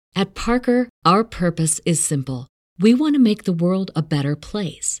At Parker, our purpose is simple. We want to make the world a better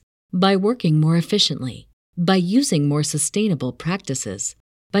place by working more efficiently, by using more sustainable practices,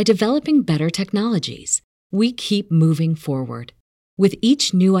 by developing better technologies. We keep moving forward. With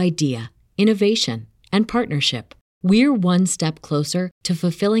each new idea, innovation, and partnership, we're one step closer to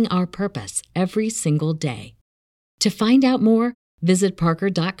fulfilling our purpose every single day. To find out more, visit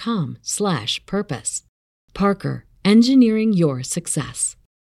parker.com/purpose. Parker, engineering your success.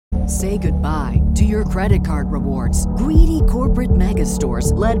 Say goodbye to your credit card rewards. Greedy corporate mega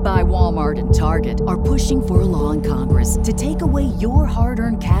stores, led by Walmart and Target, are pushing for a law in Congress to take away your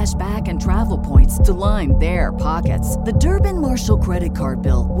hard-earned cash back and travel points to line their pockets. The Durbin-Marshall credit card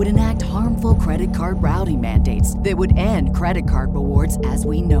bill would enact harmful credit card routing mandates that would end credit card rewards as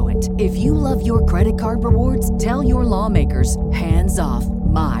we know it. If you love your credit card rewards, tell your lawmakers, hands off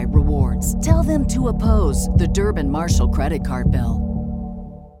my rewards. Tell them to oppose the Durbin-Marshall credit card bill.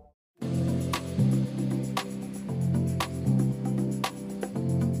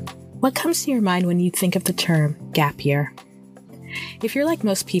 What comes to your mind when you think of the term gap year? If you're like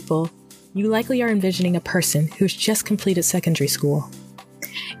most people, you likely are envisioning a person who's just completed secondary school.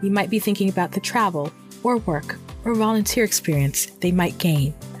 You might be thinking about the travel, or work, or volunteer experience they might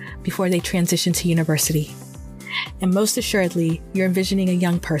gain before they transition to university. And most assuredly, you're envisioning a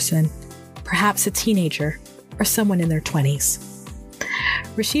young person, perhaps a teenager, or someone in their 20s.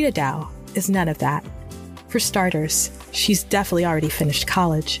 Roshida Dowe is none of that. For starters, she's definitely already finished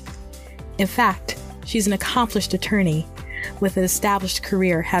college. In fact, she's an accomplished attorney with an established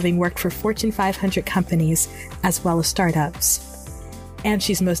career, having worked for Fortune 500 companies as well as startups. And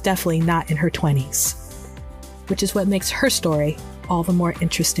she's most definitely not in her 20s, which is what makes her story all the more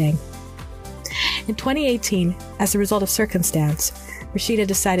interesting. In 2018, as a result of circumstance, Roshida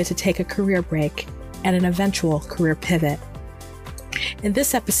decided to take a career break and an eventual career pivot. In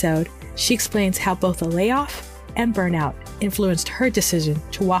this episode, she explains how both a layoff and burnout influenced her decision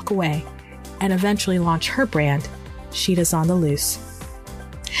to walk away and eventually launch her brand, Sheeta's on the Loose.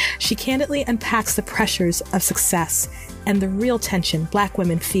 She candidly unpacks the pressures of success and the real tension Black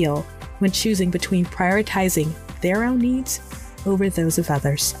women feel when choosing between prioritizing their own needs over those of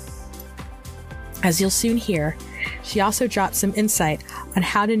others. As you'll soon hear, she also drops some insight on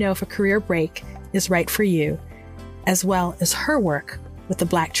how to know if a career break is right for you, as well as her work with the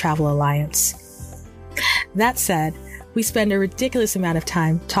Black Travel Alliance. That said, we spend a ridiculous amount of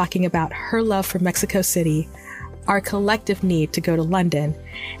time talking about her love for Mexico City, our collective need to go to London,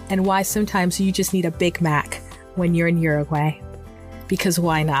 and why sometimes you just need a Big Mac when you're in Uruguay. Because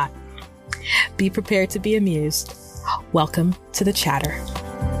why not? Be prepared to be amused. Welcome to the chatter.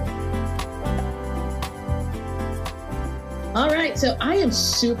 All right, so I am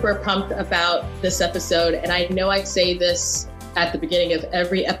super pumped about this episode, and I know I say this at the beginning of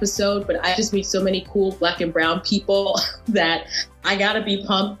every episode, but I just meet so many cool Black and brown people that I gotta be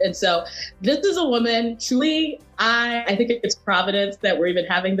pumped. And so this is a woman, truly, I think it's Providence that we're even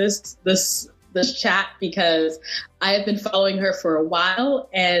having this chat, because I have been following her for a while,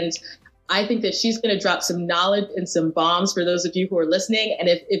 and I think that she's going to drop some knowledge and some bombs for those of you who are listening. And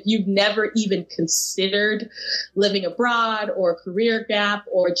if you've never even considered living abroad or a career gap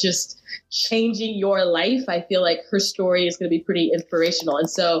or just changing your life, I feel like her story is going to be pretty inspirational. And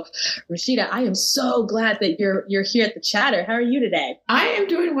so, Roshida, I am so glad that you're here at the Chatter. How are you today? I am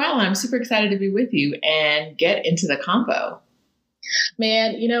doing well. I'm super excited to be with you and get into the combo.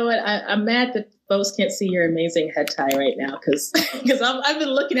 Man, you know what? I'm mad that folks can't see your amazing head tie right now, because I've been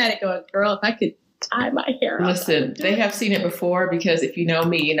looking at it going, girl, if I could tie my hair up. Listen, they have seen it before, because if you know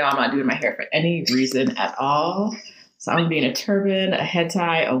me, you know I'm not doing my hair for any reason at all. So I'm going to be in a turban, a head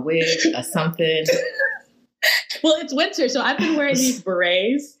tie, a wig, a something. Well, it's winter, so I've been wearing these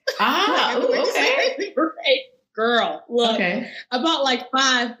berets. Okay. Girl, look, okay. I bought like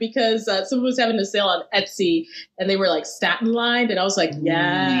 5 because someone was having a sale on Etsy and they were like satin lined. And I was like,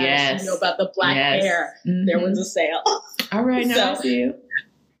 yes. You know about the black hair. Mm-hmm. There was a sale. All right. Now I see you.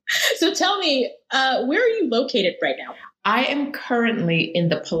 So tell me, where are you located right now? I am currently in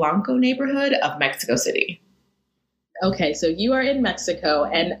the Polanco neighborhood of Mexico City. Okay. So you are in Mexico,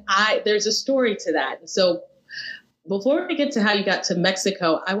 and there's a story to that. So before we get to how you got to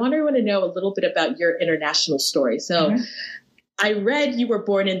Mexico, I want everyone to know a little bit about your international story. So I read you were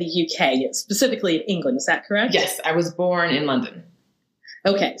born in the UK, specifically in England. Is that correct? Yes, I was born in London.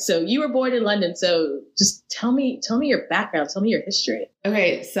 Okay, so you were born in London. So just tell me your background. Tell me your history.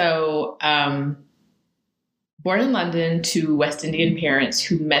 Okay, so born in London to West Indian parents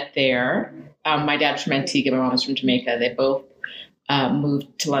who met there. My dad was from Antigua, my mom was from Jamaica. They both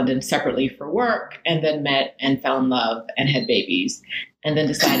moved to London separately for work, and then met and fell in love and had babies, and then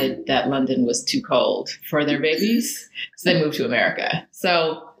decided that London was too cold for their babies. So they moved to America.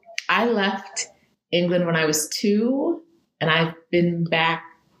 So I left England when I was 2, and I've been back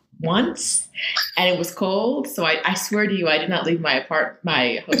once, and it was cold. So I swear to you, I did not leave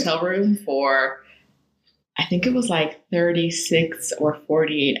my hotel room for, I think it was like 36 or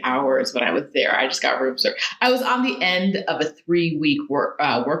 48 hours when I was there. I just got room service. I was on the end of a 3-week work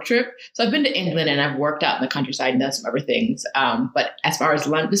trip. So I've been to England and I've worked out in the countryside and done some other things. But as far as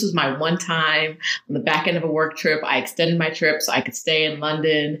London, this was my one time on the back end of a work trip. I extended my trip so I could stay in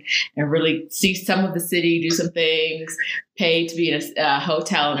London and really see some of the city, do some things, pay to be in a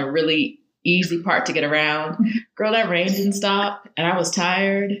hotel in a really easy part to get around. Girl, that rain didn't stop and I was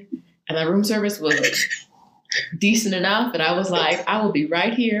tired, and the room service was decent enough. And I was like, I will be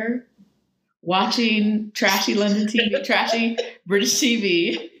right here watching trashy London TV, trashy British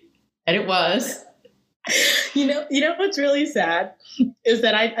TV. And it was. You know what's really sad is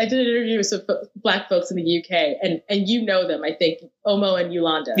that I did an interview with some Black folks in the UK, and you know them, I think, Omo and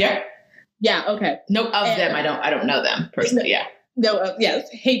Yolanda. Yeah. Yeah. Okay. No, them. I don't know them personally. Yeah. No. Yes.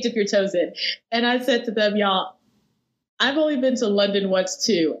 Hey, dip your toes in. And I said to them, y'all, I've only been to London once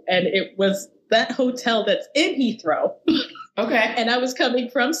too, and it was that hotel that's in Heathrow. Okay. And I was coming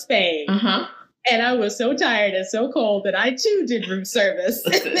from Spain. Uh-huh. And I was so tired and so cold that I too did room service.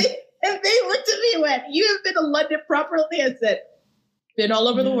 And they looked at me and went, "You have been to London properly?" I said, "Been all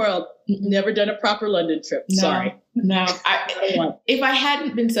over the world. Never done a proper London trip." No, Sorry. No. If I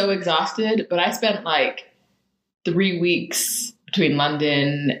hadn't been so exhausted, but I spent like 3 weeks between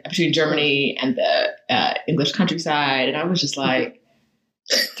Germany and the English countryside. And I was just like,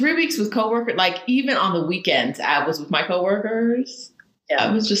 3 weeks with coworkers, like even on the weekends, I was with my coworkers. Yeah.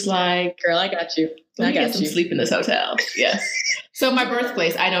 I was just like, girl, I got you. I got some sleep in this hotel. Yes. So my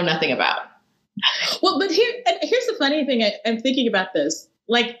birthplace, I know nothing about. Well, but here's the funny thing. I'm thinking about this,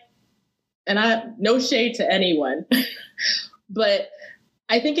 like, and no shade to anyone, but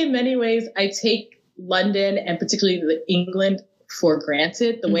I think in many ways I take London and particularly England for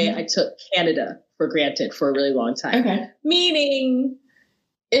granted the way I took Canada for granted for a really long time. Okay. Meaning,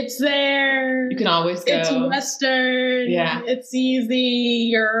 it's there. You can always go. It's Western. Yeah. It's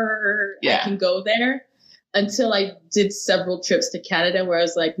easy. I can go there. Until I did several trips to Canada where I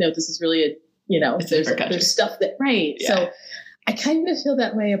was like, no, this is really there's stuff that, right. Yeah. So I kind of feel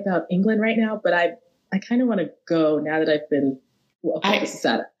that way about England right now, but I kind of want to go now that I've been, this is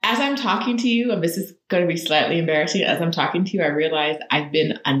sad. As I'm talking to you, and this is going to be slightly embarrassing, as I'm talking to you, I realize I've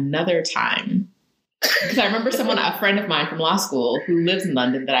been another time. Because I remember a friend of mine from law school who lives in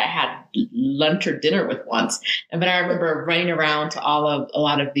London that I had lunch or dinner with once. But I remember running around to a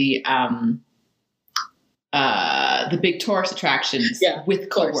lot of the big tourist attractions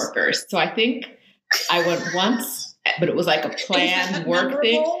with coworkers. So I think I went once, but it was like a planned work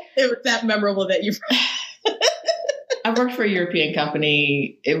thing. It was that memorable that you... I worked for a European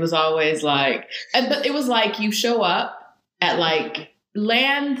company. It was always like, but it was like you show up at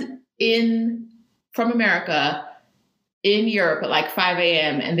land from America in Europe at like 5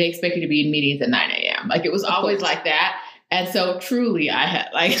 a.m. and they expect you to be in meetings at 9 a.m. Like it was always like that. And so truly I had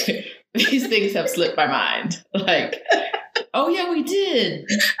these things have slipped my mind. Like, oh yeah, we did.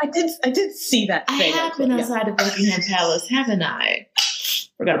 I did see that thing. I have been outside of Buckingham Palace, haven't I?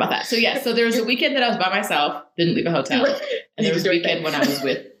 Forgot about that. So yeah, so there was a weekend that I was by myself, didn't leave a hotel. And there was a weekend when I was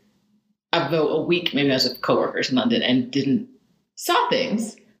with, a week maybe I was with coworkers in London and saw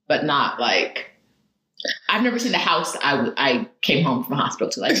things, but not like, I've never seen the house I came home from the hospital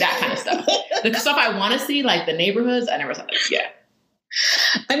to, like that kind of stuff. The stuff I want to see, like the neighborhoods, I never saw that. Yeah.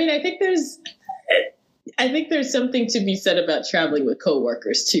 I mean, I think there's something to be said about traveling with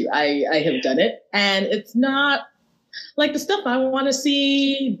coworkers too. I have done it, and it's not like the stuff I want to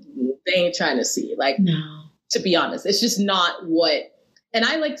see, they ain't trying to see. Like, no. To be honest, it's just not what. And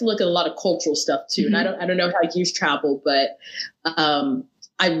I like to look at a lot of cultural stuff too. Mm-hmm. And I don't know how you travel, but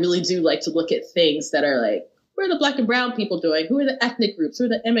I really do like to look at things that are like, what are the Black and brown people doing? Who are the ethnic groups? Who are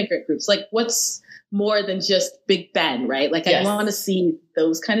the immigrant groups? Like, what's more than just Big Ben, right? Like, yes. I want to see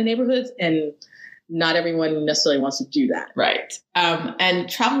those kind of neighborhoods, and not everyone necessarily wants to do that. Right. And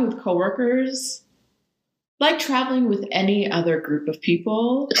traveling with coworkers, like traveling with any other group of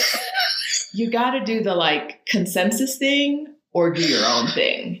people, you got to do the consensus thing or do your own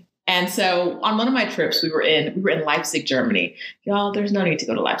thing. And so on one of my trips, we were in Leipzig, Germany. Y'all, there's no need to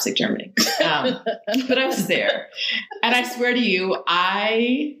go to Leipzig, Germany. But I was there. And I swear to you,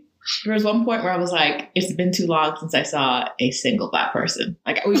 there was one point where I was like, it's been too long since I saw a single Black person.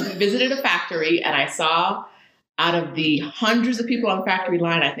 Like, we visited a factory and I saw out of the hundreds of people on the factory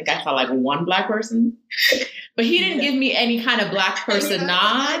line, I think I saw like one Black person. But he didn't give me any kind of Black person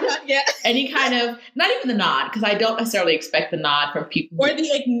nod. Yeah. Any kind of, not even the nod, because I don't necessarily expect the nod from people. Or the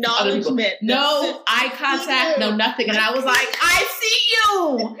acknowledgement. No eye contact, no nothing. And I was like, I see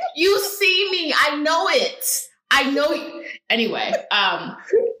you. You see me. I know it. I know you. Anyway,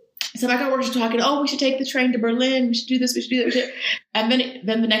 so my coworkers are talking, we should take the train to Berlin. We should do this. We should do that. And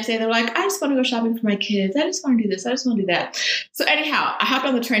then the next day they're like, I just want to go shopping for my kids. I just want to do this. I just want to do that. So anyhow, I hopped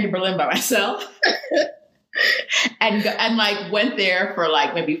on the train to Berlin by myself and like went there for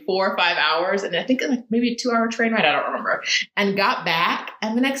like maybe 4 or 5 hours. And I think like maybe a 2-hour train ride. I don't remember. And got back.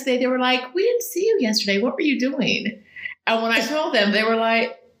 And the next day they were like, we didn't see you yesterday. What were you doing? And when I told them, they were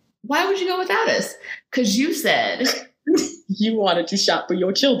like, why would you go without us? Because you said you wanted to shop for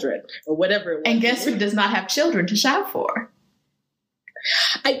your children or whatever it was. And guess who does not have children to shop for?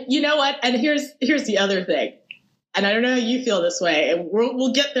 You know what? And here's the other thing. And I don't know how you feel this way, and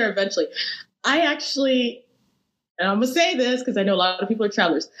we'll get there eventually. I actually, and I'm going to say this because I know a lot of people are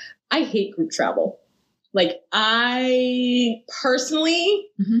travelers, I hate group travel. Like, I personally,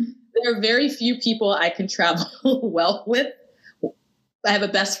 there are very few people I can travel well with. I have a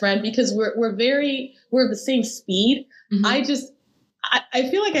best friend because we're the same speed. I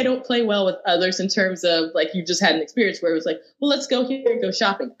feel like I don't play well with others in terms of like, you just had an experience where it was like, well, let's go here and go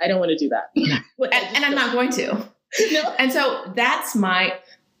shopping. I don't want to do that. and I'm not going to. No. And so that's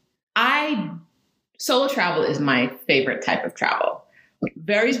solo travel is my favorite type of travel.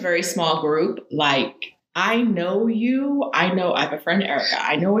 Very, very small group. Like, I know you. I have a friend, Erica.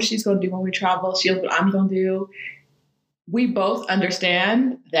 I know what she's going to do when we travel. She knows what I'm going to do. We both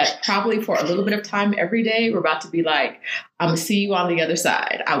understand that probably for a little bit of time every day, we're about to be like, I'm going to see you on the other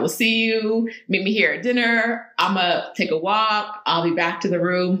side. I will see you. Meet me here at dinner. I'm going to take a walk. I'll be back to the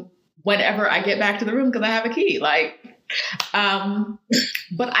room whenever I get back to the room because I have a key. Like,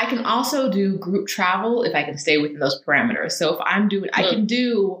 but I can also do group travel if I can stay within those parameters. So if I can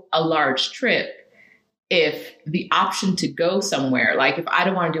do a large trip if the option to go somewhere, like if I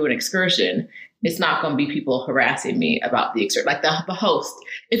don't want to do an excursion, it's not going to be people harassing me about the excursion. Like the host,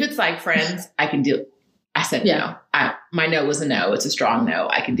 if it's like friends, I can deal. I said no. My no was a no. It's a strong no.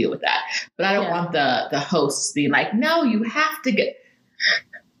 I can deal with that. But I don't want the hosts being like, no, you have to get.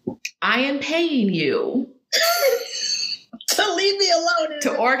 I am paying you to leave me alone.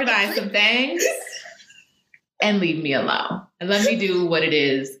 To organize some things and leave me alone. And let me do what it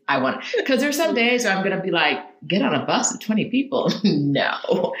is I want. Because there's some days where I'm going to be like, get on a bus of 20 people.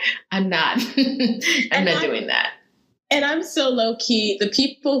 No, I'm not. I'm not doing that. And I'm so low key. The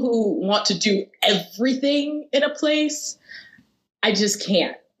people who want to do everything in a place, I just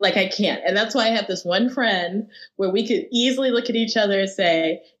can't. Like, I can't. And that's why I have this one friend where we could easily look at each other and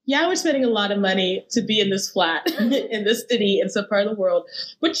say, yeah, we're spending a lot of money to be in this flat in this city in some part of the world.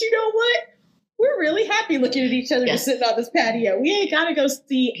 But you know what? We're really happy looking at each other just sitting on this patio. We ain't got to go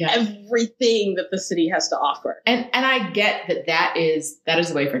see everything that the city has to offer. And I get that is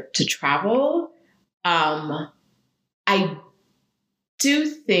a way to travel. I do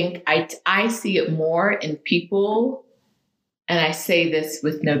think I see it more in people, and I say this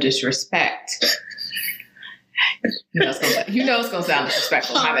with no disrespect. You know it's going to sound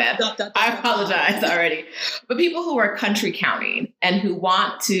disrespectful. My bad. I apologize already. But people who are country counting and who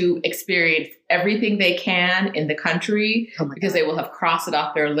want to experience everything they can in the country because they will have crossed it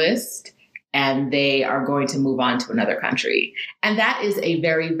off their list and they are going to move on to another country. And that is a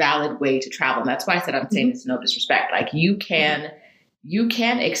very valid way to travel. And that's why I said I'm saying this no disrespect. Like, you can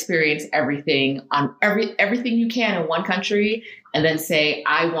experience everything everything you can in one country and then say,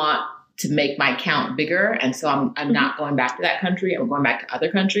 I want to make my count bigger. And so I'm not going back to that country. I'm going back to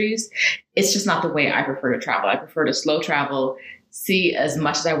other countries. It's just not the way I prefer to travel. I prefer to slow travel, see as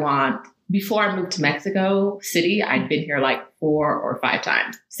much as I want. Before I moved to Mexico City, I'd been here like 4 or 5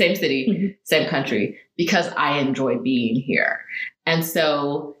 times. Same city, same country, because I enjoy being here. And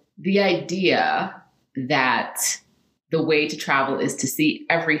so the idea that the way to travel is to see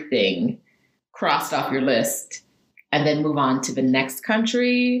everything crossed off your list and then move on to the next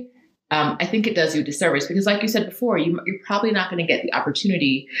country, I think it does you a disservice because, like you said before, you're probably not going to get the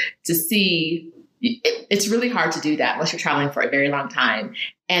opportunity to see. It's really hard to do that unless you're traveling for a very long time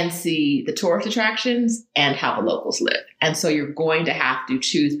and see the tourist attractions and how the locals live. And so you're going to have to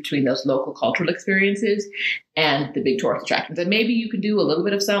choose between those local cultural experiences and the big tourist attractions. And maybe you can do a little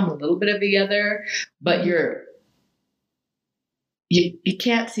bit of some, a little bit of the other, but you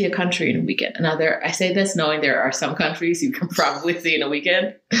can't see a country in a weekend. Now, I say this knowing there are some countries you can probably see in a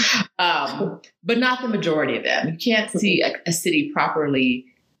weekend, but not the majority of them. You can't see a city properly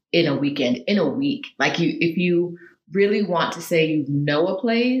in a weekend, in a week. Like if you really want to say you know a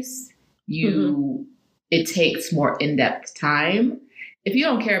place, it takes more in-depth time. If you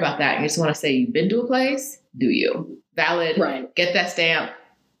don't care about that and you just want to say you've been to a place, do you? Valid, right. Get that stamp,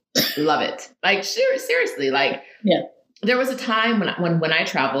 love it. Like seriously, like there was a time when I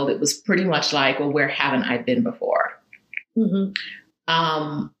traveled, it was pretty much like, well, where haven't I been before?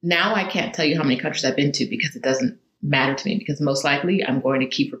 Now I can't tell you how many countries I've been to because it doesn't matter to me, because most likely I'm going to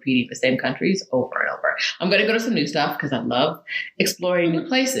keep repeating the same countries over and over. I'm going to go to some new stuff because I love exploring new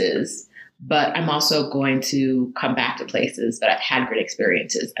places, but I'm also going to come back to places that I've had great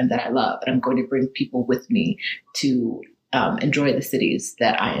experiences and that I love. And I'm going to bring people with me to enjoy the cities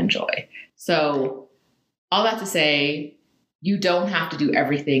that I enjoy. So all that to say, you don't have to do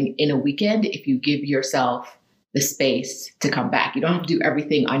everything in a weekend if you give yourself the space to come back. You don't have to do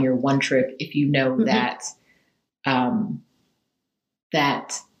everything on your one trip if you know that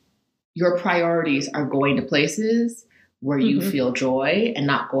that your priorities are going to places where you feel joy and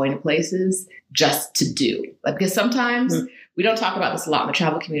not going to places just to do. Like, because sometimes we don't talk about this a lot in the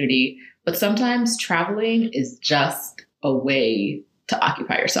travel community, but sometimes traveling is just a way to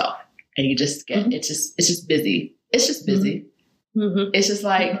occupy yourself. And you just get, it's just busy. It's just busy. It's just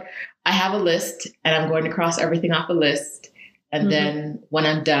like, I have a list and I'm going to cross everything off a list. And then when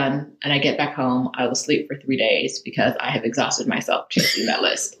I'm done and I get back home, I will sleep for 3 days because I have exhausted myself chasing that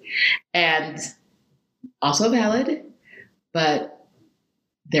list. And also valid, but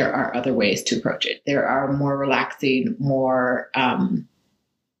there are other ways to approach it. There are more relaxing, more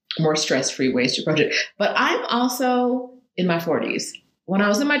stress-free ways to approach it. But I'm also in my 40s. When I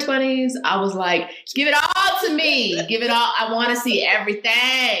was in my 20s, I was like, give it all to me. Give it all. I want to see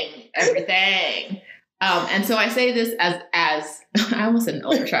everything. And so I say this as I almost said an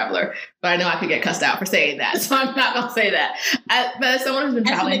older traveler, but I know I could get cussed out for saying that. So I'm not going to say that. But as someone who's been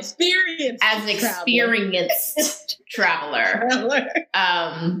traveling as an experienced traveler,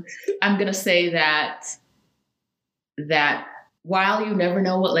 I'm going to say that while you never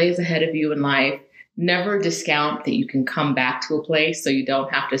know what lays ahead of you in life, never discount that you can come back to a place so you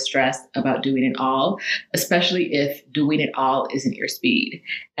don't have to stress about doing it all, especially if doing it all isn't your speed.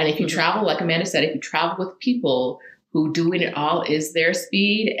 And if you travel, like Amanda said, if you travel with people who doing it all is their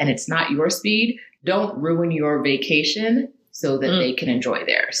speed and it's not your speed, don't ruin your vacation so that they can enjoy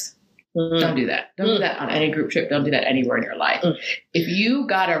theirs. Don't do that. Don't do that on any group trip. Don't do that anywhere in your life. If you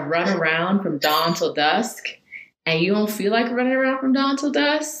got to run around from dawn till dusk and you don't feel like running around from dawn till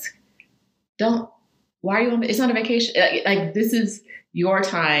dusk, why are you on? It's not a vacation. Like this is your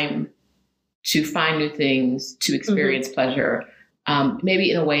time to find new things, to experience pleasure,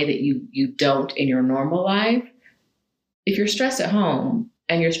 maybe in a way that you don't in your normal life. If you're stressed at home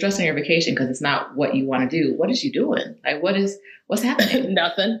and you're stressed on your vacation because it's not what you want to do, what is you doing? Like what's happening?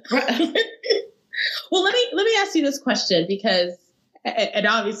 Nothing. Well, let me ask you this question because. And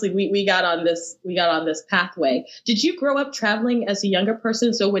obviously we got on this pathway. Did you grow up traveling as a younger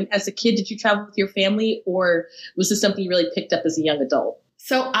person? So as a kid, did you travel with your family, or was this something you really picked up as a young adult?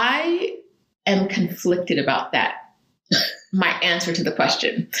 So I am conflicted about that, my answer to the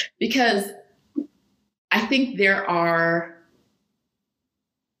question, because I think there are,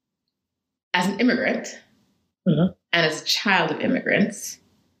 as an immigrant and as a child of immigrants,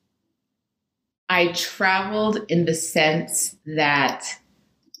 I traveled in the sense that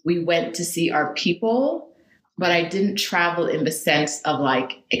we went to see our people, but I didn't travel in the sense of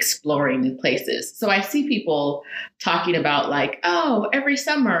like exploring new places. So I see people talking about like, oh, every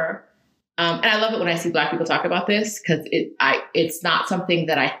summer. And I love it when I see Black people talk about this because it's not something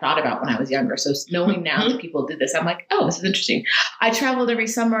that I thought about when I was younger. So knowing now that people did this, I'm like, oh, this is interesting. I traveled every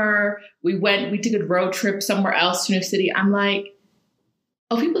summer. We took a road trip somewhere else to a new city. I'm like,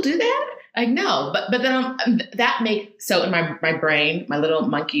 oh, people do that? Like, no, but then that makes, so in my brain, my little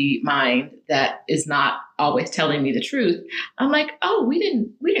monkey mind that is not always telling me the truth, I'm like, oh, we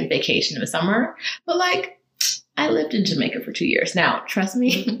didn't vacation in the summer, but like, I lived in Jamaica for 2 years. Now, trust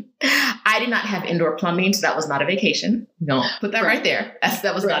me, I did not have indoor plumbing, so that was not a vacation. No, put that right there.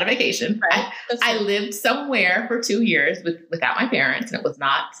 That was not a vacation. Right. I lived somewhere for 2 years without my parents, and it was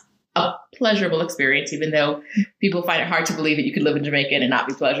not a pleasurable experience, even though people find it hard to believe that you could live in Jamaica and it not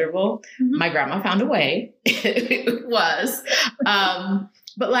be pleasurable. My grandma found a way. It was.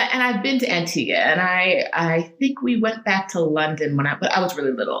 But and I've been to Antigua, and I think we went back to London but I was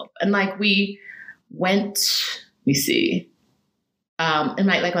really little. And like we went, let me see. And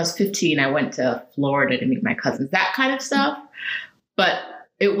like when I was 15, I went to Florida to meet my cousins, that kind of stuff. But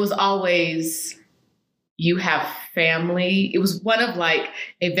it was always, you have family. It was one of like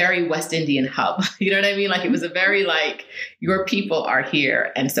a very West Indian hub. You know what I mean? Like it was a very like, your people are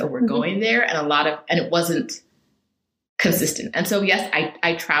here. And so we're going there, and it wasn't consistent. And so, yes,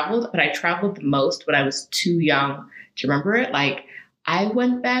 I traveled, but I traveled the most when I was too young to remember it. Like I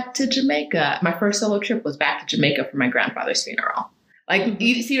went back to Jamaica. My first solo trip was back to Jamaica for my grandfather's funeral. Like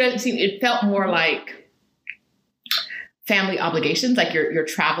you see what I'm saying? It felt more like family obligations. Like you're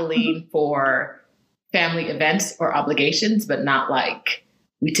traveling for family events or obligations, but not like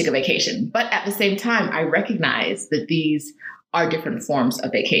we took a vacation. But at the same time, I recognize that these are different forms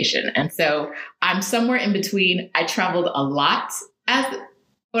of vacation. And so I'm somewhere in between. I traveled a lot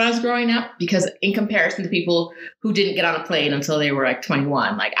when I was growing up, because in comparison to people who didn't get on a plane until they were like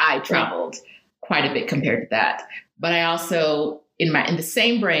 21, like I traveled quite a bit compared to that. But I also, in the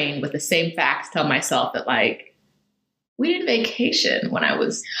same brain with the same facts, tell myself that like, we didn't vacation when I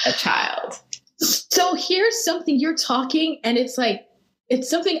was a child. So here's something you're talking, and it's like, it's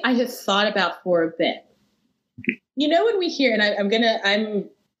something I have thought about for a bit. You know, when we hear, and I'm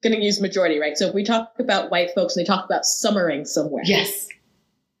gonna use majority, right? So if we talk about white folks and they talk about summering somewhere. Yes.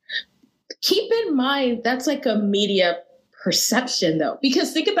 Keep in mind, that's like a media perception though,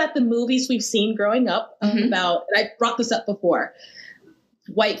 because think about the movies we've seen growing up about, and I brought this up before,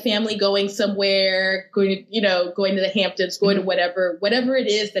 white family going somewhere, going to the Hamptons, going to whatever it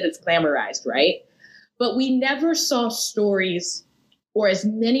is that it's glamorized, right? But we never saw stories, or as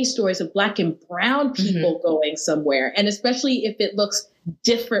many stories, of Black and brown people going somewhere. And especially if it looks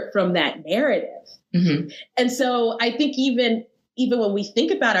different from that narrative. And so I think even when we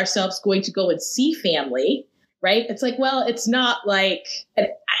think about ourselves going to go and see family, right? It's like, well, it's not like, and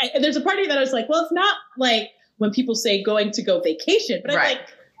there's a part of me that I was like, well, it's not like when people say going to go vacation, but I'm like,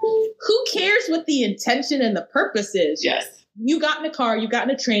 who cares what the intention and the purpose is? Yes. You got in a car, you got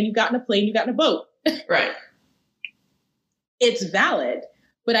in a train, you got in a plane, you got in a boat. Right. It's valid.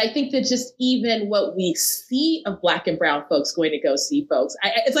 But I think that just even what we see of Black and brown folks going to go see folks,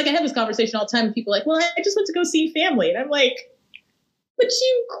 it's like I have this conversation all the time with people like, well, I just went to go see family. And I'm like, but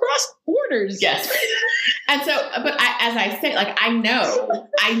you crossed borders. Yes. And so, but as I say, like, I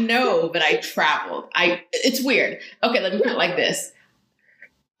know that I traveled. It's weird. Okay, let me put it like this.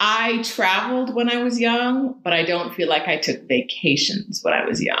 I traveled when I was young, but I don't feel like I took vacations when I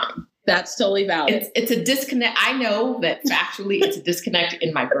was young. That's totally valid. It's a disconnect. I know that factually it's a disconnect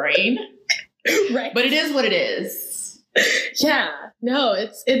in my brain. Right. But it is what it is. Yeah. No,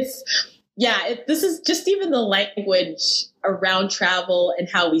 this is just even the language around travel and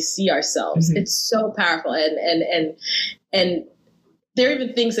how we see ourselves. It's so powerful. And there are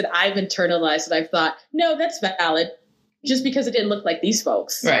even things that I've internalized that I've thought, no, that's valid. Just because it didn't look like these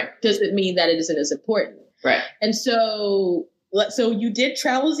folks, right, doesn't mean that it isn't as important. Right. And so you did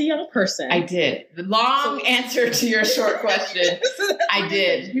travel as a young person. I did. The long answer to your short question. I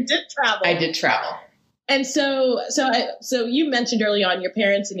did. You did travel. I did travel. And so you mentioned early on your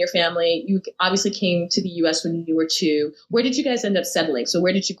parents and your family, you obviously came to the U.S. when you were 2. Where did you guys end up settling? So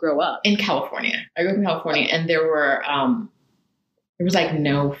where did you grow up? In California. I grew up in California, and there was like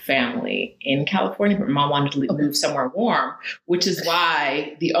no family in California, but my mom wanted to move somewhere warm, which is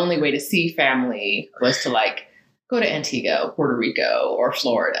why the only way to see family was to like go to Antigua, Puerto Rico, or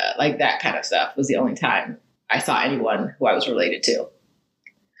Florida. Like that kind of stuff was the only time I saw anyone who I was related to.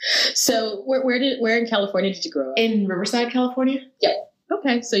 So where in California did you grow up? In Riverside, California. Yeah.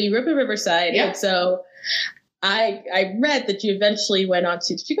 Okay. So you grew up in Riverside. Yeah. And so I read that you eventually went on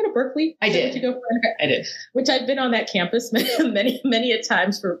to, did you go to Berkeley? I did. Did you go I did. Which I've been on that campus many a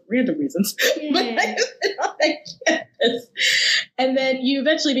times for random reasons. Yeah. But I've been on that campus. And then you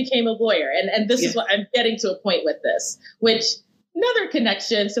eventually became a lawyer. And this is what I'm getting to a point with this, which another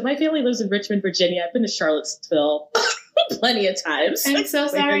connection. So my family lives in Richmond, Virginia. I've been to Charlottesville plenty of times. I'm so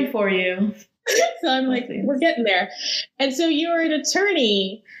sorry for you. So I'm like, we're getting there. And so you're an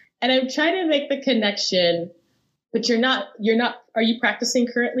attorney, and I'm trying to make the connection. But you're not, are you practicing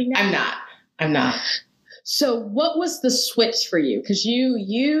currently now? I'm not. So what was the switch for you? Because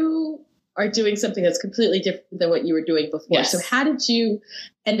you are doing something that's completely different than what you were doing before. Yes. So how did you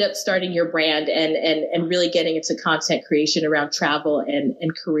end up starting your brand and really getting into content creation around travel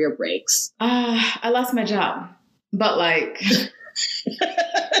and career breaks? I lost my job, but like...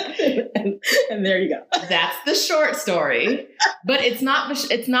 and there you go. That's the short story. But it's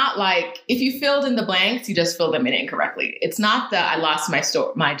not like if you filled in the blanks, you just filled them in incorrectly. It's not that I lost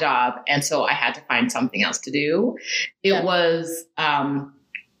my job and so I had to find something else to do. It was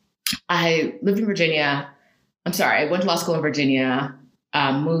I lived in Virginia. I'm sorry, I went to law school in Virginia,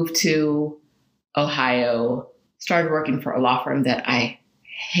 moved to Ohio, started working for a law firm that I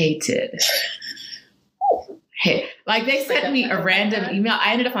hated. Hey, like they sent me a random email.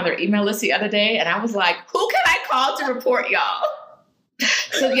 I ended up on their email list the other day, and I was like, who can I call to report y'all?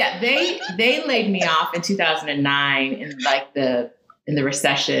 So yeah, they laid me off in 2009 in the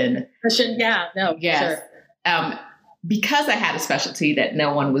recession. Yeah, no, yes. Sure. Because I had a specialty that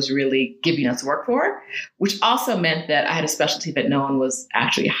no one was really giving us work for, which also meant that I had a specialty that no one was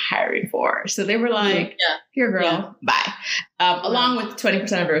actually hiring for. So they were like, here, girl, bye. Along with 20% of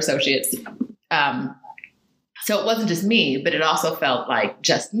their associates. So it wasn't just me, but it also felt like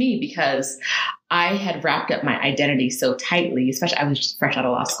just me because I had wrapped up my identity so tightly, especially I was just fresh out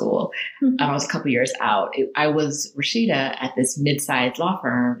of law school. I was a couple years out. I was Roshida at this mid-sized law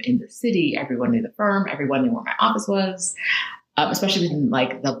firm in the city. Everyone knew the firm. Everyone knew where my office was, especially with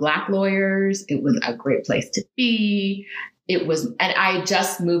like the Black lawyers. It was a great place to be. And I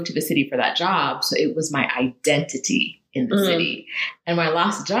just moved to the city for that job. So it was my identity in the city. And when I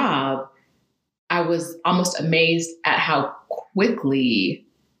lost the job, I was almost amazed at how quickly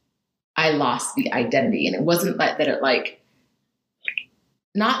I lost the identity. And it wasn't like that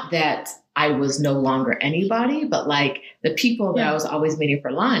not that I was no longer anybody, but like the people that I was always meeting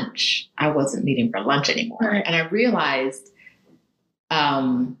for lunch, I wasn't meeting for lunch anymore. Right. And I realized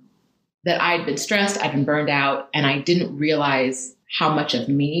that I'd been stressed, I'd been burned out, and I didn't realize how much of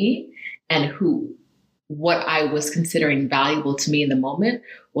me and what I was considering valuable to me in the moment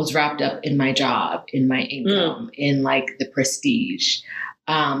was wrapped up in my job, in my income, in like the prestige.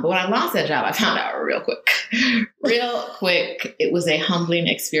 But when I lost that job, I found out real quick. It was a humbling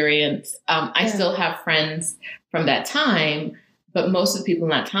experience. I still have friends from that time, but most of the people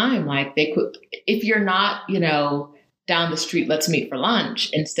in that time, like they could, if you're not, down the street, let's meet for lunch.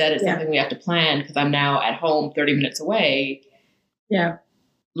 Instead, it's something we have to plan because I'm now at home 30 minutes away. Yeah.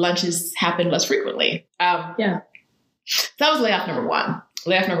 Lunches happen less frequently. So that was layoff number one.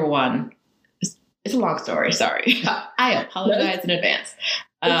 Layoff number one. It's a long story. Sorry. I apologize in advance.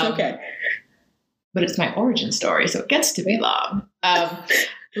 It's okay. But it's my origin story, so it gets to be long.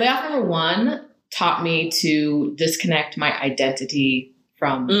 Layoff number one taught me to disconnect my identity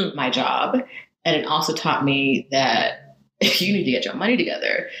from my job. And it also taught me that you need to get your money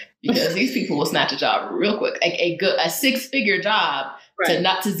together because these people will snatch a job real quick. Like a 6-figure job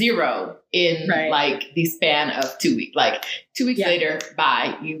to zero in like the span of 2 weeks. Like 2 weeks later,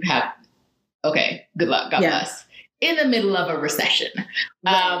 bye. You have, okay, good luck. God bless. In the middle of a recession.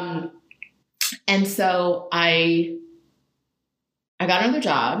 And so I got another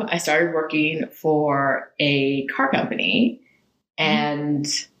job. I started working for a car company and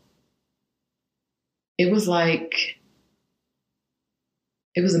it was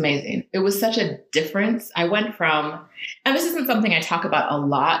amazing. It was such a difference. I went from, and this isn't something I talk about a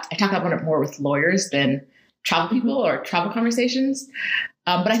lot. I talk about it more with lawyers than travel people or travel conversations.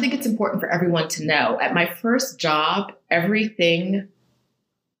 But I think it's important for everyone to know. At my first job, every day,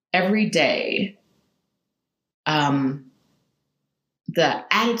 the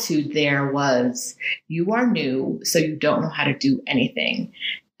attitude there was, you are new, so you don't know how to do anything.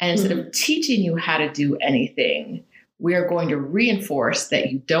 And instead of teaching you how to do anything, we are going to reinforce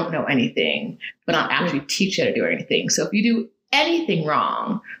that you don't know anything, but not actually teach you how to do anything. So if you do anything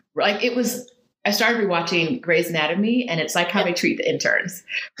wrong, like I started rewatching Grey's Anatomy, and it's like how they treat the interns.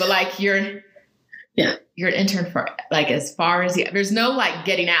 But like you're an intern for like as far as there's no like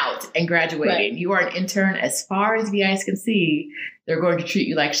getting out and graduating. Right. You are an intern as far as the eyes can see. They're going to treat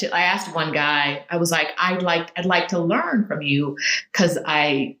you like shit. I asked one guy, I was like, I'd like to learn from you because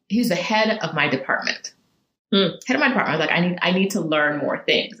he's the head of my department. Head of my department. I was like, I need to learn more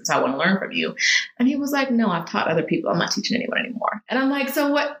things. So I want to learn from you. And he was like, no, I've taught other people. I'm not teaching anyone anymore. And I'm like,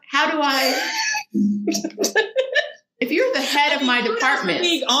 so what, how do I, if you're the head of my department,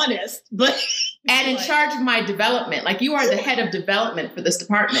 being honest, but and in charge of my development, like you are the head of development for this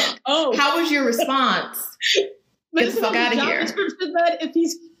department. Oh, how was your response? Get the fuck out of here.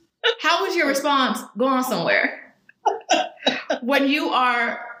 How was your response? Go on somewhere. When you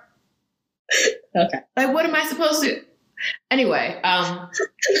are, okay. Like, what am I supposed to? Anyway,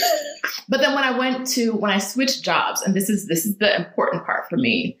 but then when I switched jobs, and this is the important part for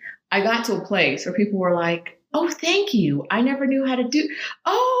me, I got to a place where people were like, oh, thank you. I never knew how to do.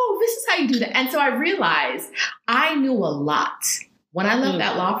 Oh, this is how you do that. And so I realized I knew a lot. When I left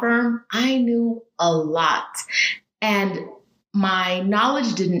that law firm, I knew a lot. And my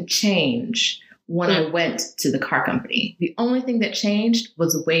knowledge didn't change when I went to the car company. The only thing that changed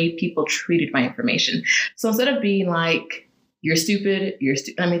was the way people treated my information. So instead of being like, you're stupid,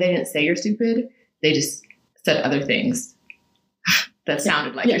 I mean, they didn't say you're stupid. They just said other things that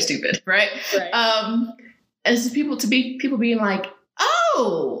sounded like you're stupid, right? And so people being like,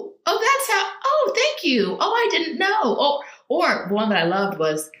 oh, that's how, oh, thank you. Oh, I didn't know. Oh, or one that I loved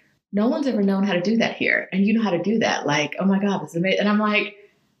was, no one's ever known how to do that here. And you know how to do that. Like, oh my God, this is amazing. And I'm like,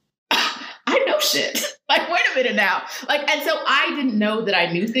 I know shit. Like, wait a minute now. Like, and so I didn't know that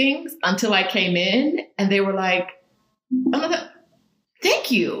I knew things until I came in and they were like, oh,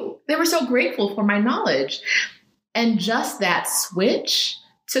 thank you. They were so grateful for my knowledge. And just that switch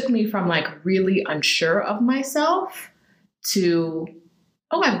took me from like really unsure of myself to,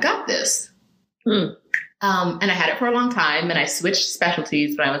 oh, I've got this. And I had it for a long time, and I switched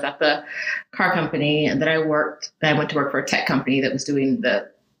specialties when I was at the car company, and then I went to work for a tech company that was doing the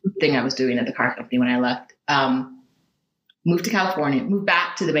thing I was doing at the car company when I left. Moved to California, moved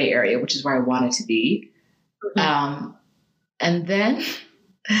back to the Bay Area, which is where I wanted to be. And then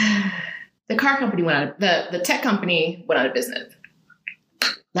the car company went out of, the tech company went out of business.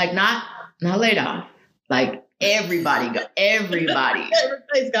 Like not laid off, like everybody's gone.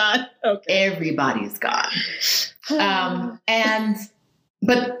 Everybody's gone. Okay. Everybody's gone.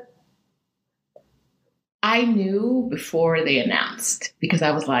 But I knew before they announced, because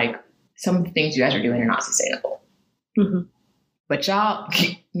I was like, some of the things you guys are doing are not sustainable. But y'all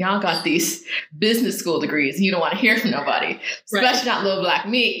got these business school degrees and you don't want to hear from nobody, especially not little black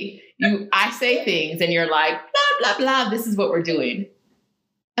me. I say things and you're like, blah, blah, blah. This is what we're doing.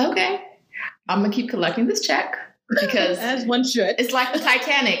 Okay. I'm going to keep collecting this check because as one should. It's like the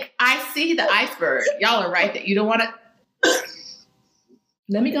Titanic. I see the iceberg. Y'all are right that you don't want to.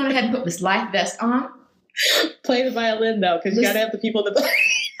 Let me go ahead and put this life vest on. Play the violin though, because you got to have the people that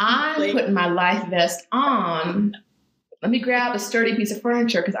I'm putting my life vest on. Let me grab a sturdy piece of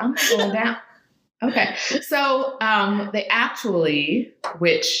furniture because I'm not going down. Okay. So they actually,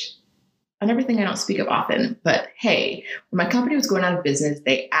 which another thing I don't speak of often, but hey, when my company was going out of business,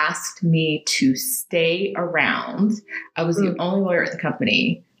 they asked me to stay around. I was the only lawyer at the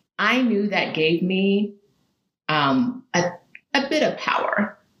company. I knew that gave me a bit of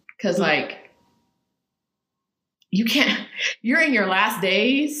power because like, you're in your last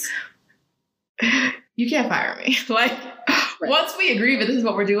days. You can't fire me. Like once we agree that this is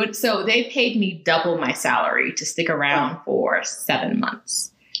what we're doing. So they paid me double my salary to stick around for 7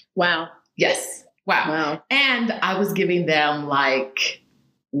 months. Wow. Yes. Wow. And I was giving them like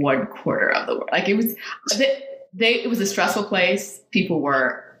 1/4 of the work. Like it was, it was a stressful place. People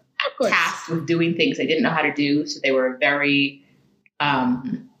were tasked with doing things they didn't know how to do. So they were very,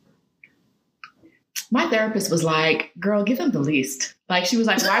 my therapist was like, girl, give them the least. Like, she was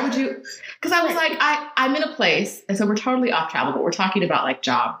like, why would you? Because I was like, I'm in a place. And so we're totally off travel, but we're talking about like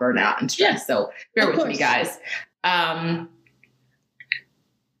job burnout and stress. So bear with me, guys.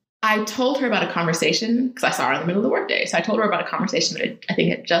 I told her about a conversation because I saw her in the middle of the workday. So I told her about a conversation that I think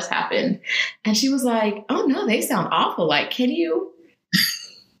had just happened. And she was like, oh no, they sound awful. Like, can you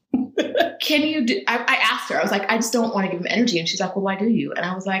do, I asked her, I was like, I just don't want to give them energy. And she's like, well, why do you? And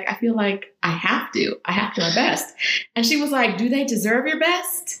I was like, I feel like I have to my best. And she was like, do they deserve your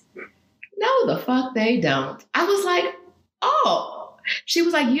best? No, the fuck they don't. I was like, oh, she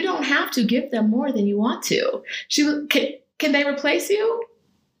was like, you don't have to give them more than you want to. She was, can they replace you?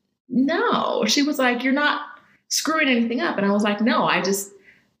 No. She was like, you're not screwing anything up. And I was like, no, I just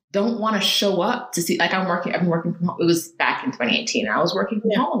don't want to show up to see, like I've been working from home. It was back in 2018. I was working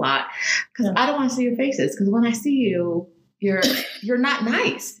from home a lot because I don't want to see your faces. Because when I see you, you're not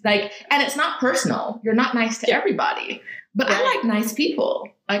nice. Like, and it's not personal. You're not nice to everybody, but I like nice people.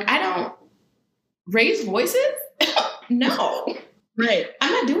 Like I don't raise voices. No. Right.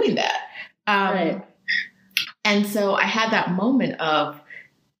 I'm not doing that. Right. And so I had that moment of,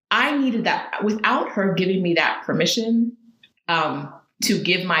 I needed that without her giving me that permission, to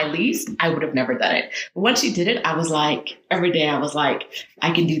give my least, I would have never done it. But once she did it, I was like, every day I was like,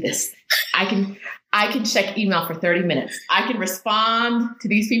 I can do this. I can check email for 30 minutes. I can respond to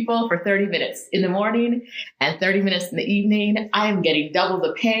these people for 30 minutes in the morning and 30 minutes in the evening. I am getting double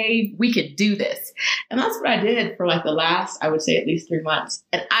the pay. We could do this. And that's what I did for like the last, I would say at least 3 months.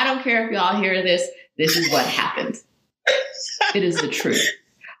 And I don't care if y'all hear this. This is what happened. It is the truth.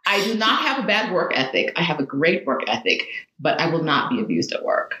 I do not have a bad work ethic. I have a great work ethic, but I will not be abused at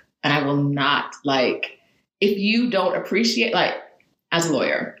work. And I will not, like, if you don't appreciate, like, as a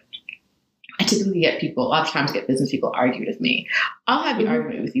lawyer, I typically get people, a lot of times get business people argue with me. I'll have an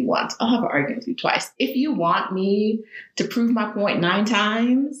argument with you once. I'll have an argument with you twice. If you want me to prove my point 9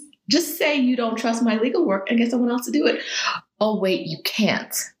 times, just say you don't trust my legal work and get someone else to do it. Oh, wait, you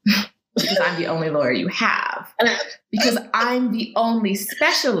can't. Because I'm the only lawyer you have. Because I'm the only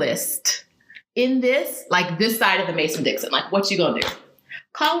specialist in this, like this side of the Mason-Dixon. Like, what you gonna do?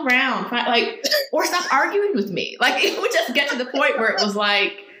 Call around, or stop arguing with me. Like, it would just get to the point where it was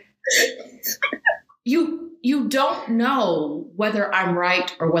like, you don't know whether I'm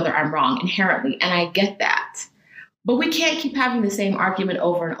right or whether I'm wrong inherently. And I get that. But we can't keep having the same argument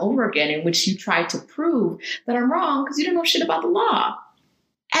over and over again in which you try to prove that I'm wrong because you don't know shit about the law.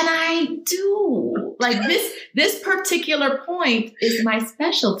 And I do. Like this particular point is my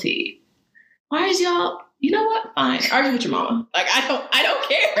specialty. Why is y'all, you know what? Fine. Argue with your mama. Like I don't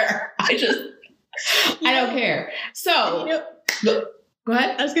care. I don't care. So go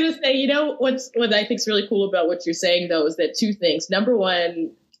ahead. I was going to say, what I think is really cool about what you're saying, though, is that two things. Number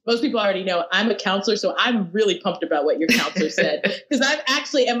one, most people already know I'm a counselor, so I'm really pumped about what your counselor said. Because I'm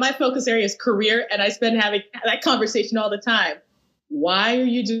actually, and my focus area is career, and I spend having that conversation all the time. Why are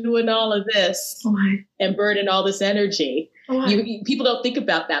you doing all of this? Why? And burning all this energy? People don't think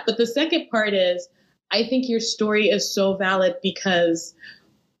about that. But the second part is, I think your story is so valid because,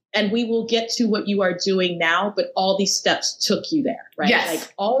 and we will get to what you are doing now, but all these steps took you there, right? Yes.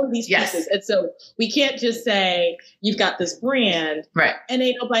 Like all of these pieces. And so we can't just say you've got this brand, right? And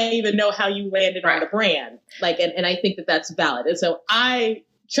ain't nobody even know how you landed on the brand. Like, and I think that that's valid. And so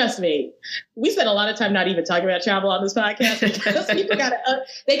trust me, we spend a lot of time not even talking about travel on this podcast because people gotta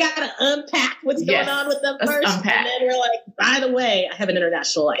unpack what's going on with them first. And then we're like, by the way, I have an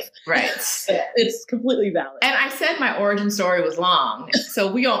international life. Right. It's completely valid. And I said my origin story was long.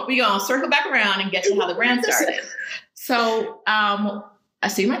 So we gonna circle back around and get to how the brand started. So I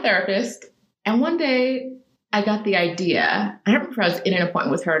see my therapist, and one day I got the idea. I don't remember if I was in an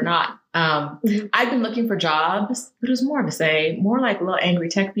appointment with her or not. I'd been looking for jobs, but it was more of the same, more like little angry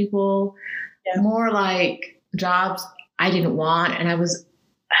tech people, more like jobs I didn't want. And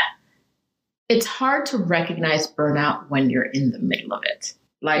it's hard to recognize burnout when you're in the middle of it.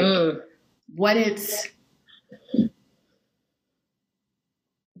 Like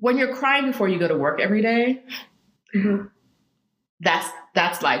when you're crying before you go to work every day,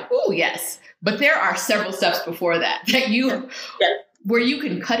 that's like, oh yes. But there are several steps before that where you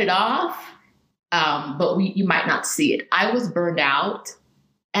can cut it off, but you might not see it. I was burned out,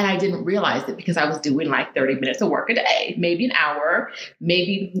 and I didn't realize it because I was doing like 30 minutes of work a day, maybe an hour,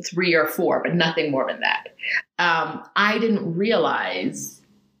 maybe 3 or 4, but nothing more than that. I didn't realize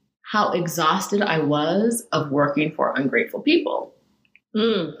how exhausted I was of working for ungrateful people.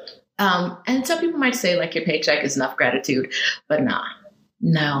 And some people might say like your paycheck is enough gratitude, but no,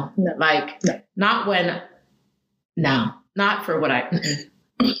 not for what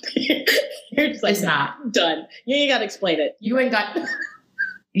you're just like, it's not done. You ain't got to explain it. You ain't got,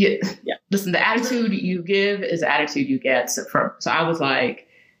 listen, the attitude you give is the attitude you get. So I was like,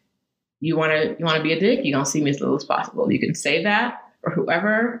 you want to be a dick? You don't see me as little as possible. You can say that or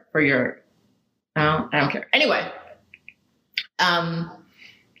whoever for your, no, I don't care. Anyway, I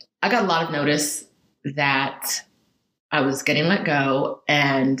got a lot of notice that I was getting let go,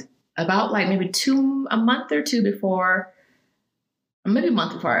 and about like maybe a month or two before, or maybe a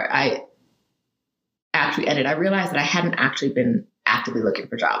month before I actually ended, I realized that I hadn't actually been actively looking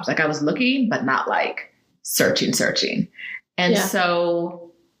for jobs. Like I was looking, but not like searching. And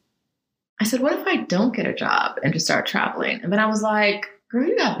so I said, what if I don't get a job and just start traveling? And then I was like, girl,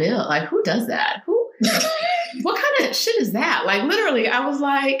 you got billed. Like, who does that? What kind of shit is that? Like, literally, I was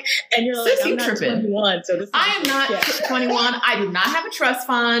like, and you're like, I'm not tripping. 21, so I am not 21. I do not have a trust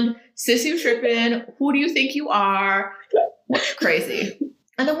fund. Sis, you tripping. Who do you think you are? Crazy.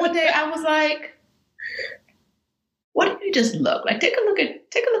 And then one day I was like, what if you just look? Like, take a look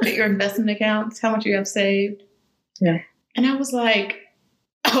at your investment accounts, how much you have saved. Yeah. And I was like,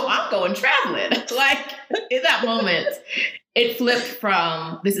 oh, I'm going traveling. Like, in that moment, it flipped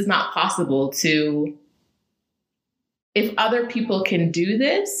from this is not possible to if other people can do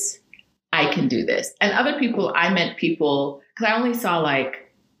this, I can do this. And other people, I meant people, because I only saw like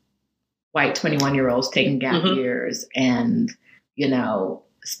white 21-year-olds taking gap years and,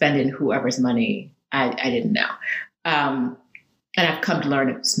 spending whoever's money I didn't know. And I've come to learn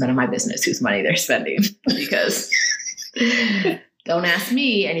it's none of my business whose money they're spending because don't ask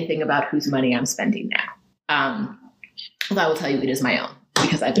me anything about whose money I'm spending now. I will tell you it is my own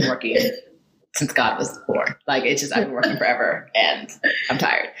because I've been working since God was born. Like it's just, I've been working forever and I'm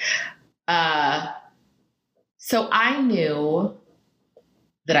tired. So I knew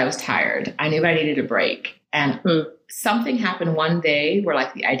that I was tired. I knew I needed a break. And something happened one day where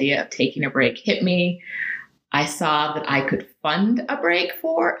like the idea of taking a break hit me. I saw that I could fund a break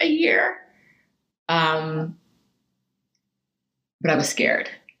for a year. But I was scared.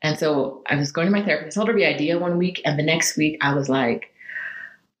 And so I was going to my therapist. I told her the idea one week. And the next week I was like,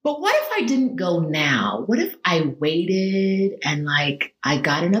 but what if I didn't go now? What if I waited and like I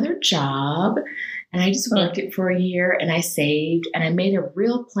got another job And I just worked it for a year, and I saved, and I made a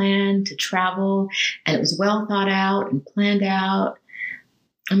real plan to travel, and it was well thought out and planned out.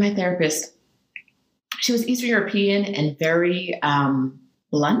 And my therapist, she was Eastern European and very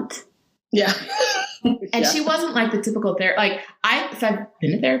blunt. Yeah. And she wasn't like the typical therapist. I've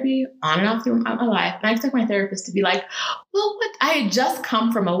been in therapy on and off throughout my life. And I expect my therapist to be like, well, I had just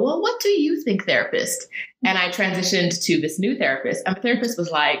come from what do you think, therapist? And I transitioned to this new therapist. And the therapist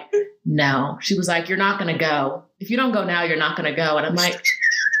was like, no. She was like, you're not going to go. If you don't go now, you're not going to go. And I'm like,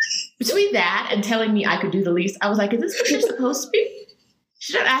 between that and telling me I could do the least, I was like, is this what you're supposed to be?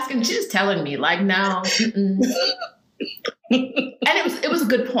 She's not asking. She's just telling me like, no. And it was a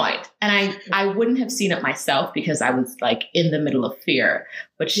good point. And I wouldn't have seen it myself because I was like in the middle of fear.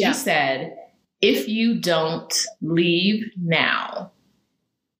 But she said, if you don't leave now,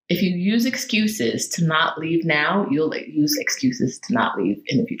 if you use excuses to not leave now, you'll use excuses to not leave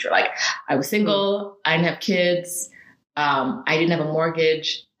in the future. Like, I was single, I didn't have kids, I didn't have a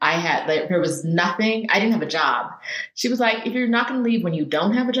mortgage. There was nothing. I didn't have a job. She was like, if you're not going to leave when you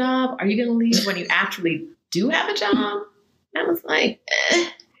don't have a job, are you going to leave when you actually do have a job? I was like,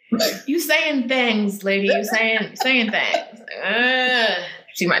 you saying things, lady. You saying things.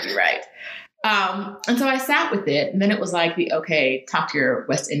 She might be right. And so I sat with it, and then it was like okay, talk to your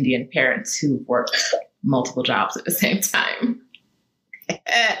West Indian parents who worked multiple jobs at the same time.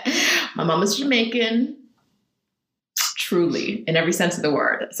 My mom is Jamaican, truly, in every sense of the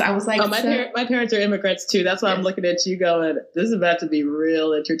word. So I was like, my parents are immigrants too. That's why I'm looking at you going, this is about to be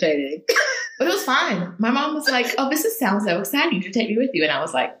real entertaining. But it was fine. My mom was like, oh, this sounds so exciting. You should take me with you. And I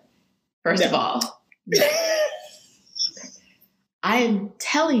was like, first of all, I am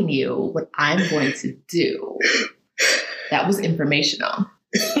telling you what I'm going to do. That was informational.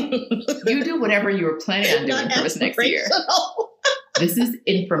 You do whatever you were planning on doing for this next year. This is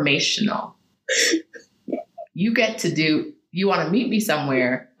informational. You get to do, you want to meet me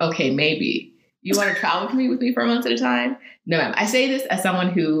somewhere? Okay, maybe. You want to travel with me for a month at a time? No, ma'am. I say this as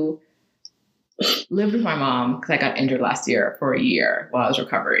someone who lived with my mom because I got injured last year for a year while I was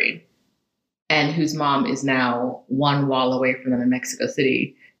recovering, and whose mom is now one wall away from them in Mexico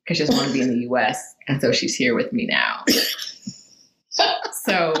City because she doesn't want to be in the U.S. And so she's here with me now.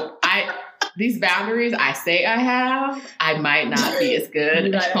 So these boundaries I say I have, I might not be as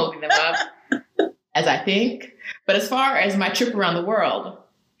good at holding them up as I think. But as far as my trip around the world,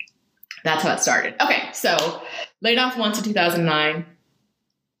 that's how it started. Okay, so laid off once in 2009.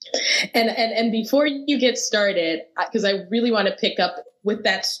 And before you get started, because I really want to pick up with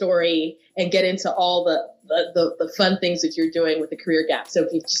that story and get into all the fun things that you're doing with the career gap. So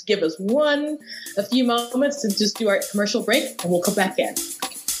if you just give us a few moments to just do our commercial break, and we'll come back in.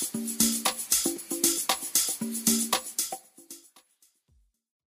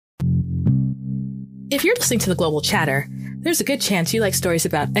 If you're listening to the Global Chatter, there's a good chance you like stories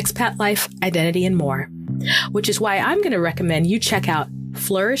about expat life, identity, and more, which is why I'm going to recommend you check out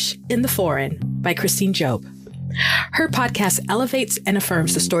Flourish in the Foreign by Christine Job. Her podcast elevates and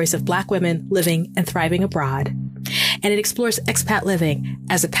affirms the stories of Black women living and thriving abroad, and it explores expat living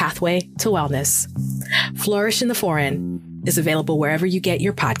as a pathway to wellness. Flourish in the Foreign is available wherever you get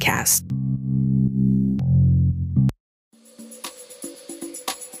your podcast.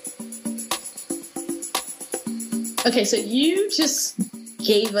 Okay, so you just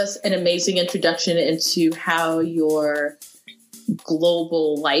gave us an amazing introduction into how your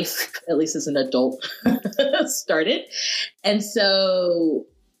global life, at least as an adult, started. And so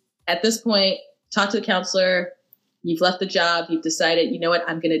at this point, talk to a counselor, you've left the job, you've decided, you know what,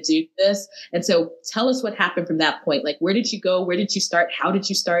 I'm going to do this. And so tell us what happened from that point. Like, where did you go? Where did you start? How did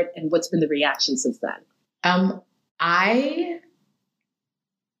you start? And what's been the reaction since then? I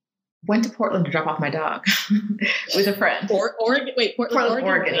went to Portland to drop off my dog with a friend. Portland,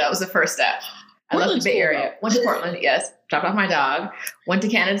 Oregon. That was the first step. I left the Bay Area. Went to Portland, yes. Dropped off my dog. Went to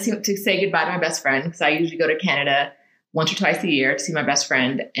Canada to say goodbye to my best friend because I usually go to Canada once or twice a year to see my best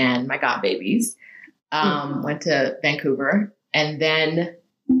friend and my godbabies. Went to Vancouver. And then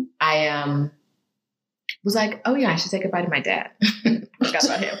I was like, oh yeah, I should say goodbye to my dad. Forgot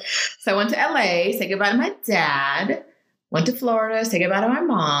about him. So I went to LA, say goodbye to my dad. Went to Florida, say goodbye to my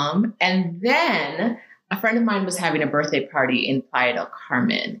mom. And then a friend of mine was having a birthday party in Playa del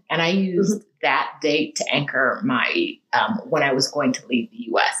Carmen. And I used that date to anchor my, when I was going to leave the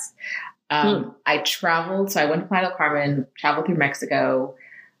U.S. I traveled. So I went to Playa del Carmen, traveled through Mexico,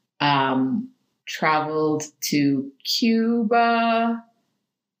 traveled to Cuba.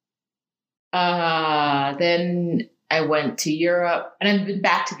 Then I went to Europe, and I've been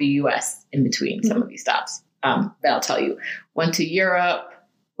back to the U.S. in between some of these stops. But I'll tell you, went to Europe,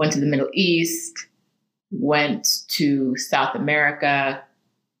 went to the Middle East, went to South America,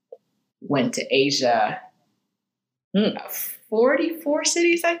 went to Asia, 44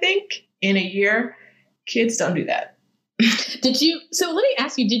 cities, I think, in a year. Kids don't do that. So let me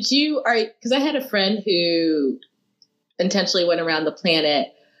ask you, all right, because I had a friend who intentionally went around the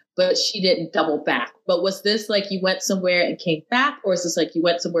planet, but she didn't double back. But was this like you went somewhere and came back, or is this like you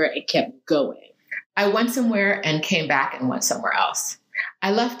went somewhere and kept going? I went somewhere and came back and went somewhere else.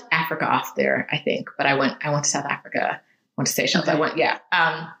 I left Africa off there, I think, but I went to South Africa, went to Seychelles. Okay.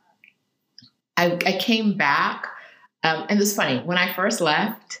 I came back. And it's funny, when I first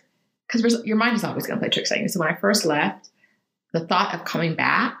left, because your mind is always going to play tricks on you. So when I first left, the thought of coming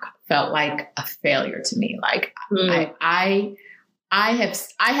back felt like a failure to me. Like I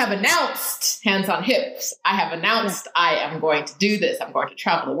have announced, hands on hips, I have announced I am going to do this. I'm going to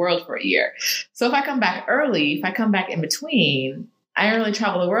travel the world for a year. So if I come back early, if I come back in between, I didn't really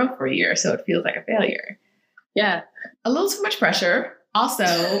travel the world for a year. So it feels like a failure. Yeah. A little too much pressure. Also,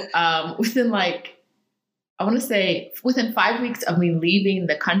 within I want to say within 5 weeks of me leaving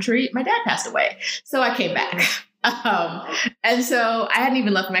the country, my dad passed away. So I came back. And so I hadn't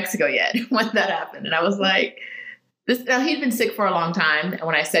even left Mexico yet when that happened. And I was like, he'd been sick for a long time. And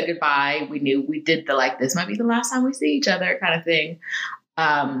when I said goodbye, we knew we did this might be the last time we see each other kind of thing.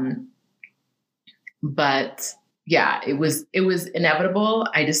 But yeah, it was inevitable.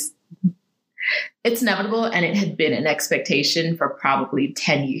 It's inevitable. And it had been an expectation for probably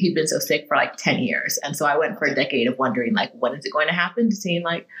 10 years. He'd been so sick for 10 years. And so I went for a decade of wondering, when is it going to happen, to seeing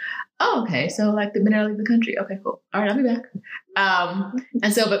oh, okay. So the minute I leave the country, okay, cool. All right, I'll be back.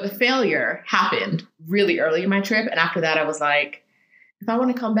 But the failure happened really early in my trip. And after that, I was like, if I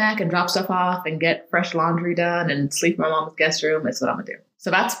want to come back and drop stuff off and get fresh laundry done and sleep in my mom's guest room, that's what I'm going to do. So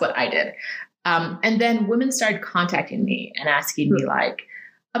that's what I did. And then women started contacting me and asking me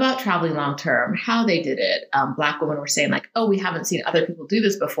about traveling long term, how they did it. Black women were saying oh, we haven't seen other people do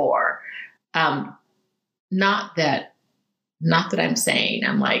this before. Not that I'm saying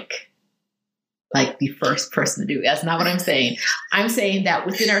I'm the first person to do it. That's not what I'm saying. I'm saying that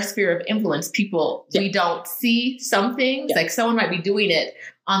within our sphere of influence, people, we don't see some things. Someone might be doing it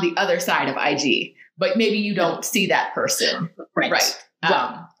on the other side of IG, but maybe you don't see that person. Right.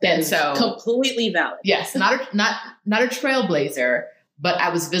 And so completely valid. Yes. Not a trailblazer, but I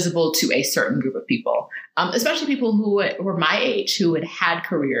was visible to a certain group of people, especially people who were my age, who had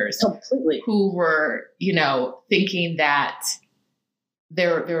careers, completely, who were, thinking that they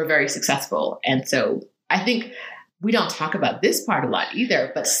were very successful. And so I think we don't talk about this part a lot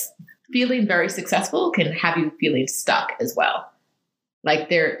either, but feeling very successful can have you feeling stuck as well.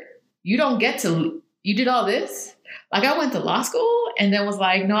 You don't get to, you did all this. I went to law school and then was no,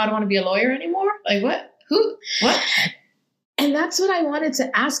 I don't want to be a lawyer anymore. What? Who? What? And that's what I wanted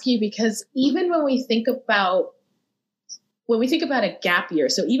to ask you, because even when we think about a gap year,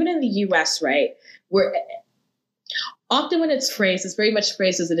 so even in the US, right, where often when it's phrased, it's very much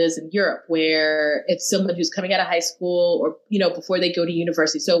phrased as it is in Europe, where it's someone who's coming out of high school or, before they go to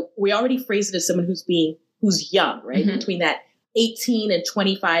university. So we already phrase it as someone who's young, right? Mm-hmm. Between that 18 and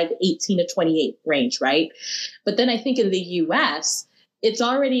 25, 18 to 28 range, right? But then I think in the US, it's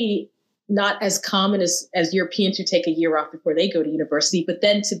already not as common as Europeans who take a year off before they go to university, but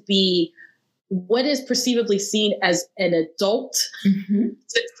then to be what is perceivably seen as an adult,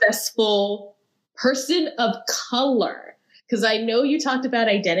 successful person of color. Because I know you talked about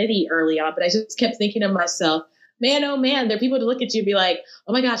identity early on, but I just kept thinking to myself, man, oh man, there are people to look at you and be like,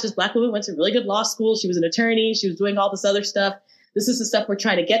 oh my gosh, this Black woman went to really good law school. She was an attorney. She was doing all this other stuff. This is the stuff we're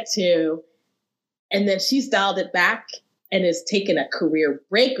trying to get to. And then she's dialed it back and has taken a career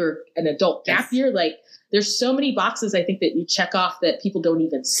break or an adult gap year. There's so many boxes I think that you check off that people don't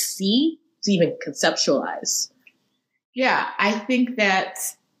even see to even conceptualize. Yeah, I think that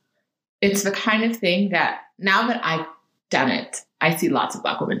it's the kind of thing that now that I've done it, I see lots of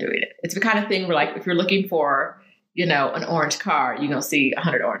Black women doing it. It's the kind of thing where if you're looking for, an orange car, you're going to see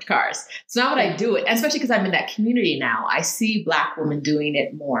 100 orange cars. So now that I do it, especially because I'm in that community now, I see Black women doing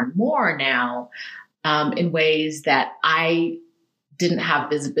it more and more now. In ways that I didn't have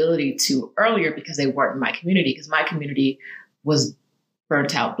visibility to earlier because they weren't in my community, because my community was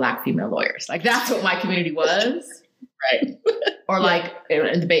burnt out Black female lawyers. That's what my community was. Right. Or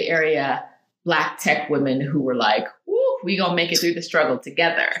in the Bay Area, Black tech women who were woo, we gonna make it through the struggle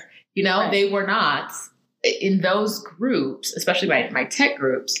together. Right. They were not in those groups, especially my tech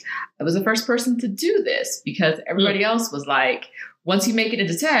groups. I was the first person to do this because everybody else was once you make it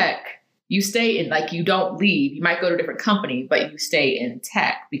into tech, you stay in, you don't leave. You might go to a different company, but you stay in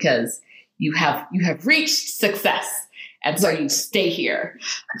tech because you have reached success. And so you stay here.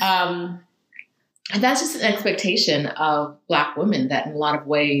 And that's just an expectation of Black women that in a lot of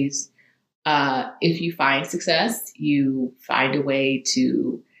ways, if you find success, you find a way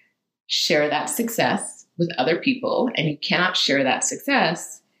to share that success with other people, and you cannot share that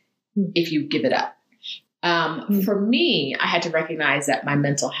success if you give it up. For me, I had to recognize that my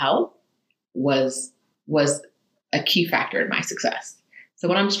mental health was a key factor in my success. So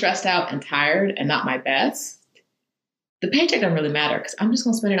when I'm stressed out and tired and not my best, the paycheck doesn't really matter because I'm just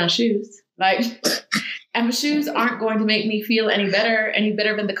going to spend it on shoes. Like, and my shoes aren't going to make me feel any better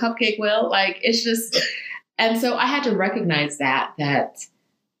than the cupcake will. Like, it's just, and so I had to recognize that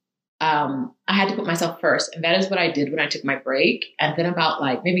I had to put myself first. And that is what I did when I took my break. And then about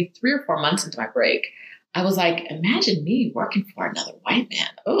like maybe 3 or 4 months into my break, I was like, imagine me working for another white man.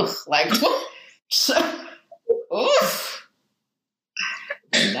 Ugh, like, oof.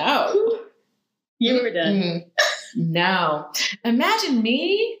 No. You were done. No. Imagine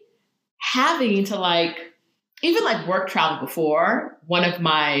me having to like, even like work travel before. One of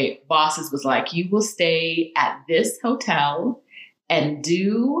my bosses was like, you will stay at this hotel and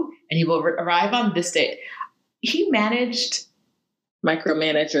you will arrive on this date. He managed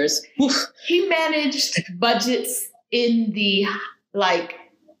micromanagers. He managed budgets in the, like,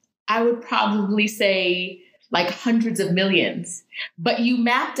 I would probably say like hundreds of millions, but you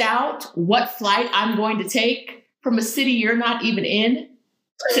mapped out what flight I'm going to take from a city you're not even in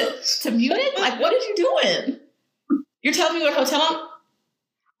to Munich. Like, what are you doing? You're telling me what hotel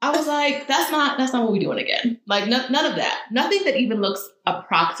I was like, that's not what we're doing again. Like, none of that. Nothing that even looks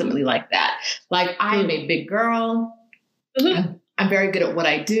approximately like that. Like, I am a big girl. I'm very good at what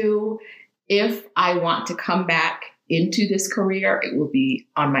I do. If I want to come back into this career, it will be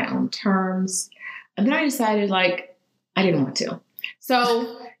on my own terms. And then I decided, like, I didn't want to.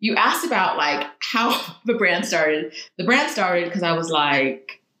 So you asked about, like, how the brand started. The brand started because I was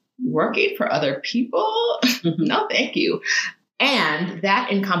like, working for other people? No, thank you. And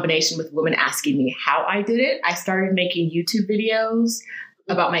that in combination with women asking me how I did it, I started making YouTube videos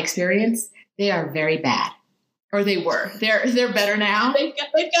about my experience. They are very bad. Or they were. They're better now. They've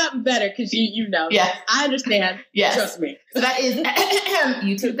gotten better because you know. Yes. I understand. Yes. Trust me. So that is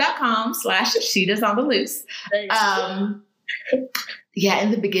youtube.com/Sheeta's on the loose. Yeah,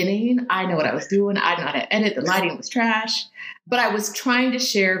 in the beginning, I know what I was doing. I know how to edit. The lighting was trash. But I was trying to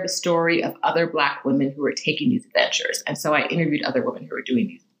share the story of other Black women who were taking these adventures. And so I interviewed other women who were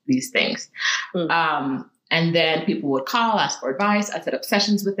doing these things. And then people would call, ask for advice. I set up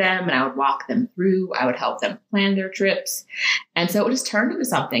sessions with them and I would walk them through. I would help them plan their trips. And so it just turned into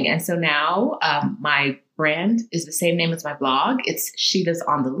something. And so now my brand is the same name as my blog. It's Sheeta's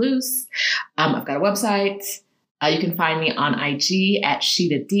on the Loose. I've got a website. You can find me on IG at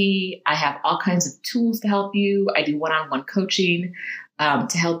Sheeta D. I have all kinds of tools to help you. I do one-on-one coaching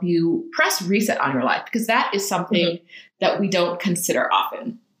to help you press reset on your life, because that is something that we don't consider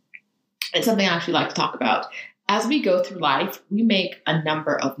often. It's something I actually like to talk about. As we go through life, we make a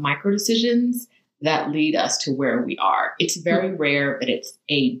number of micro decisions that lead us to where we are. It's very rare that it's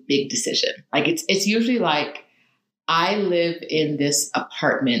a big decision. Like it's usually like, I live in this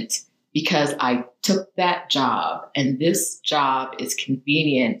apartment because I took that job and this job is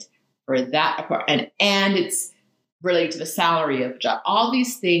convenient for that apartment and it's related to the salary of the job. All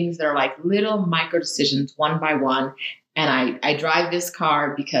these things that are like little micro decisions one by one. And I drive this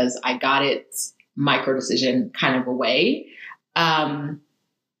car because I got it micro decision kind of a way.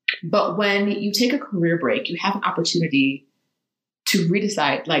 But when you take a career break, you have an opportunity to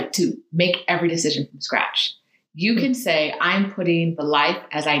redecide, like to make every decision from scratch. You can say, I'm putting the life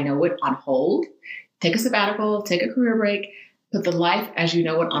as I know it on hold. Take a sabbatical, take a career break, put the life as you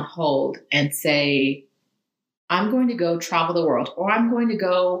know it on hold and say, I'm going to go travel the world, or I'm going to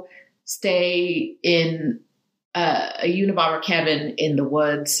go stay in a Unabomber cabin in the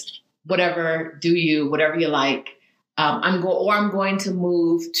woods, whatever you like. I'm going to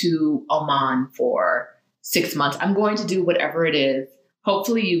move to Oman for 6 months. I'm going to do whatever it is.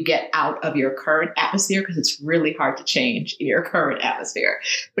 Hopefully you get out of your current atmosphere, because it's really hard to change your current atmosphere.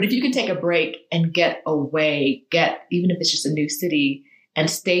 But if you can take a break and get away, even if it's just a new city, and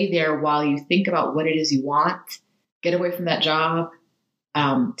stay there while you think about what it is you want, get away from that job,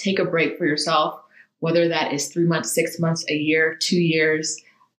 take a break for yourself, whether that is 3 months, 6 months, a year, 2 years.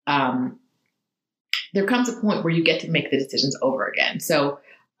 There comes a point where you get to make the decisions over again. So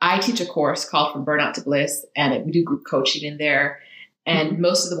I teach a course called From Burnout to Bliss, and we do group coaching in there. And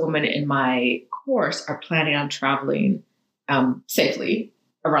most of the women in my course are planning on traveling safely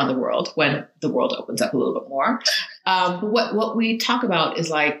around the world when the world opens up a little bit more. But what we talk about is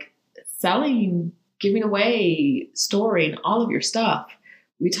like selling, giving away, storing all of your stuff.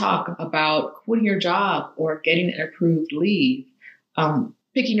 we talk about quitting your job or getting an approved leave,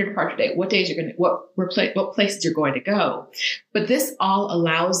 picking your departure date, what days you're going to, what places you're going to go. But this all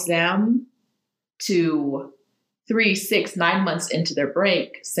allows them to 3, 6, 9 months into their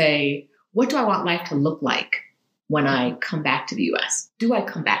break say, what do I want life to look like when I come back to the US? Do I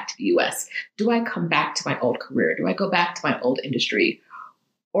come back to the US? Do I come back to my old career? Do I go back to my old industry?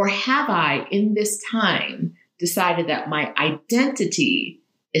 Or have I, in this time, decided that my identity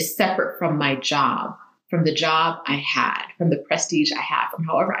is separate from my job, from the job I had, from the prestige I have, from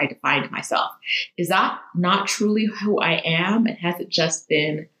however I defined myself? Is that not truly who I am? And has it just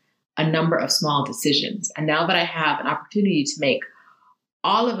been a number of small decisions? And now that I have an opportunity to make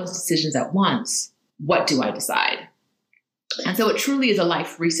all of those decisions at once, what do I decide? And so it truly is a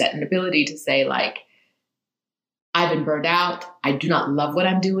life reset, an ability to say, like, I've been burned out. I do not love what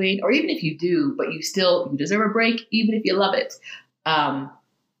I'm doing. Or even if you do, but you deserve a break, even if you love it.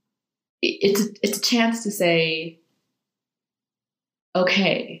 It's a chance to say,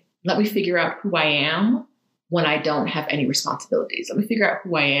 okay, let me figure out who I am when I don't have any responsibilities. Let me figure out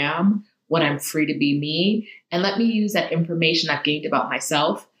who I am when I'm free to be me. And let me use that information I've gained about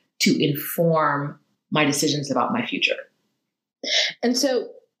myself to inform my decisions about my future. And so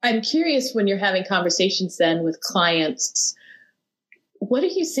I'm curious, when you're having conversations then with clients, what are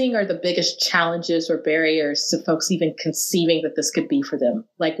you seeing are the biggest challenges or barriers to folks even conceiving that this could be for them?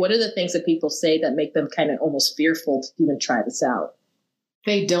 Like, what are the things that people say that make them kind of almost fearful to even try this out?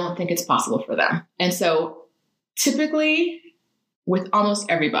 They don't think it's possible for them. And so typically with almost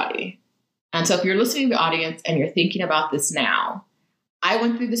everybody, and so if you're listening to the audience and you're thinking about this now, I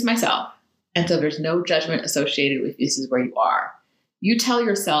went through this myself. And so there's no judgment associated with this is where you are. You tell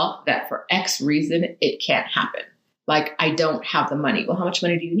yourself that for X reason, it can't happen. Like, I don't have the money. Well, how much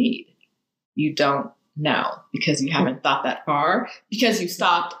money do you need? You don't know because you haven't thought that far, because you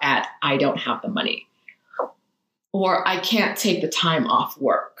stopped at, I don't have the money. Or I can't take the time off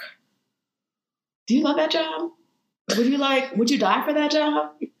work. Do you love that job? Would you die for that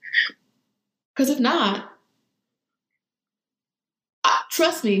job? Because if not,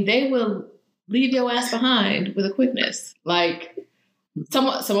 trust me, they will leave your ass behind with a quickness. Like some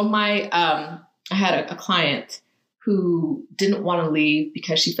of my, I had a client who didn't want to leave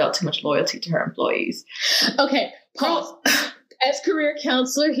because she felt too much loyalty to her employees. Okay, pause. As career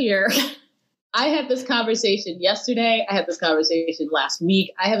counselor here, I had this conversation yesterday. I had this conversation last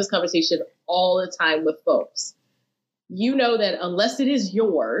week. I have this conversation all the time with folks. You know that unless it is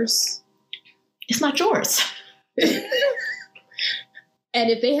yours, it's not yours. And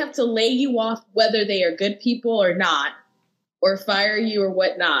if they have to lay you off, whether they are good people or not, or fire you or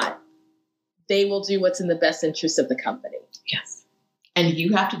whatnot, they will do what's in the best interest of the company. Yes. And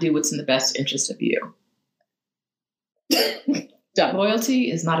you have to do what's in the best interest of you. Done.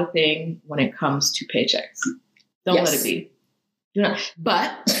 Loyalty is not a thing when it comes to paychecks. Don't let it be. Do not.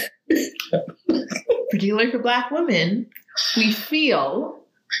 But particularly for Black women, we feel,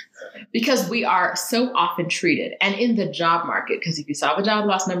 because we are so often treated, and in the job market, because if you saw the job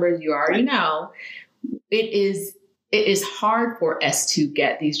loss numbers, you already know, it is hard for us to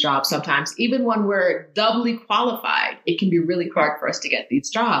get these jobs sometimes. Even when we're doubly qualified, it can be really hard for us to get these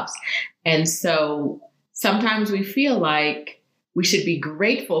jobs. And so sometimes we feel like we should be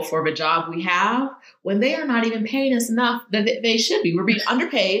grateful for the job we have when they are not even paying us enough that they should be. We're being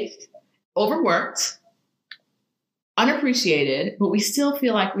underpaid, overworked, unappreciated, but we still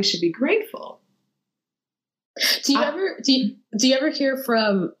feel like we should be grateful. Do you ever hear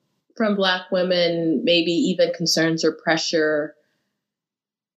from Black women, maybe even concerns or pressure?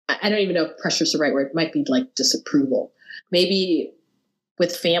 I don't even know if pressure is the right word. It might be like disapproval, maybe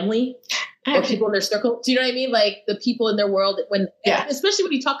with family or people in their circle. Do you know what I mean? Like the people in their world, especially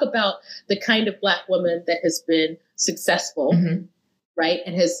when you talk about the kind of Black woman that has been successful, mm-hmm. right?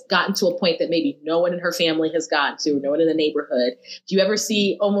 And has gotten to a point that maybe no one in her family has gotten to, or no one in the neighborhood. Do you ever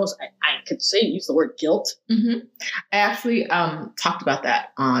see almost, I could say, use the word guilt? Mm-hmm. I actually talked about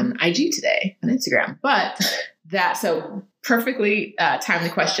that on IG today, on Instagram, so perfectly timely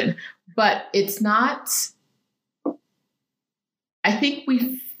question, but it's not, I think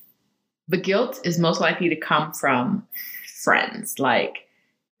the guilt is most likely to come from friends. Like,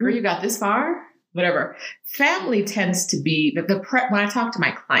 girl, you got this far? Whatever. Family tends to be, when I talk to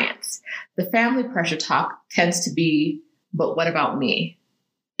my clients, the family pressure talk tends to be, but what about me?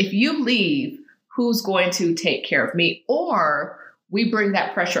 If you leave, who's going to take care of me? Or we bring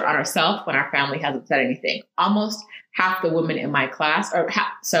that pressure on ourselves when our family hasn't said anything. Almost half the women in my class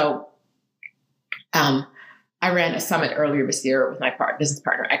I ran a summit earlier this year with my business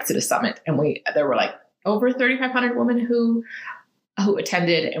partner, Exodus Summit. And there were like over 3,500 women who who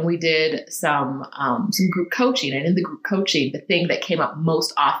attended, and we did some group coaching. And in the group coaching, the thing that came up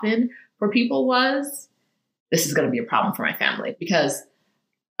most often for people was, this is going to be a problem for my family, because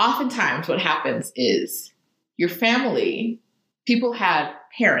oftentimes what happens is your family, people had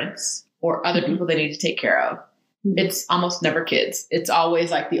parents or other people they need to take care of. It's almost never kids. It's always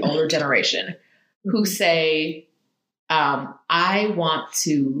like the older generation who say, I want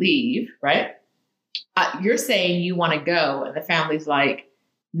to leave, right? You're saying you want to go. And the family's like,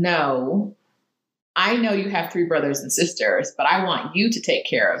 no, I know you have 3 brothers and sisters, but I want you to take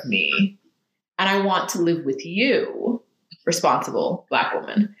care of me. And I want to live with you, responsible Black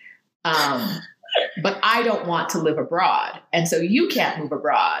woman. But I don't want to live abroad. And so you can't move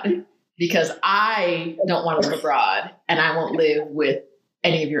abroad because I don't want to live abroad and I won't live with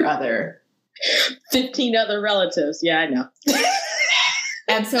any of your other 15 other relatives. Yeah, I know.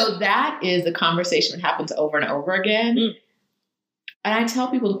 And so that is a conversation that happens over and over again. And I tell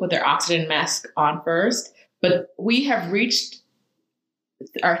people to put their oxygen mask on first, but we have reached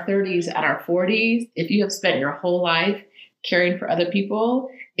our 30s and our 40s. If you have spent your whole life caring for other people,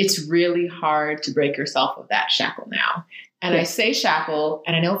 it's really hard to break yourself of that shackle now. And I say shackle,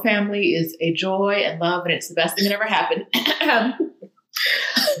 and I know family is a joy and love, and it's the best thing that ever happened.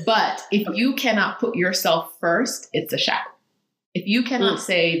 But if you cannot put yourself first, it's a shackle. If you cannot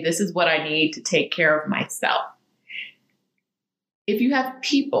say, this is what I need to take care of myself. If you have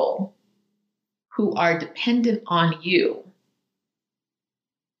people who are dependent on you,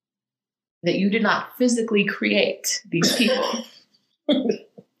 that you did not physically create these people,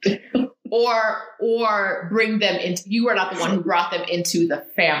 or bring them into, you are not the one who brought them into the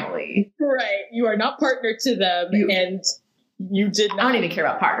family. Right. You are not partner to them, and you did not. I don't even care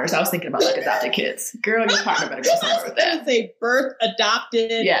about partners. I was thinking about like adopted kids. Girl, your partner better go somewhere with that. Say birth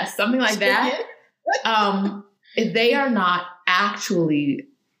adopted. Yes, something like that. If they are not actually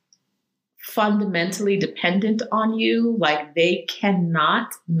fundamentally dependent on you, like they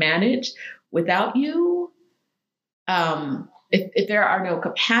cannot manage without you, if there are no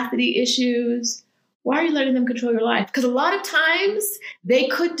capacity issues, why are you letting them control your life? Because a lot of times they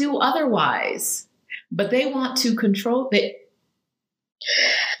could do otherwise, but they want to control it.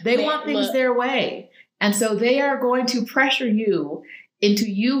 They want things their way. And so they are going to pressure you into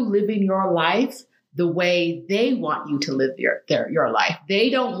you living your life the way they want you to live your life. They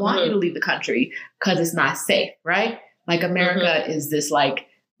don't want you to leave the country because it's not safe, right? Like America is this like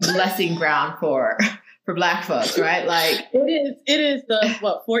blessing ground for Black folks, right? Like it is the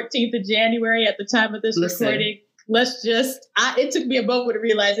 14th of January at the time of this recording. It took me a moment to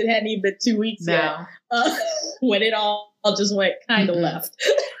realize it hadn't even been 2 weeks yet when it all just went kind of left.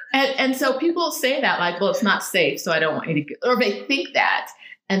 And so people say that like, well, it's not safe, so I don't want you to go. Or they think that,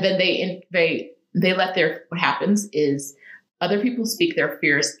 and then they let what happens is other people speak their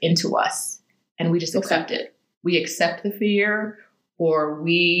fears into us, and we just accept it. We accept the fear, or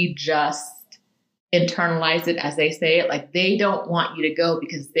we just internalize it as they say it. Like they don't want you to go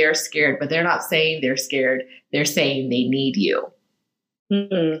because they're scared, but they're not saying they're scared. They're saying they need you.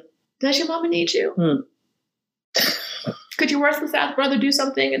 Does your mama need you? Could your worthless ass brother do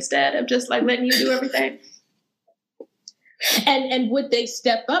something instead of just like letting you do everything? And would they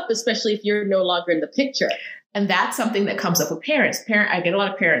step up, especially if you're no longer in the picture? And that's something that comes up with parents. I get a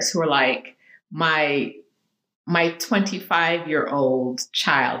lot of parents who are like, my 25-year-old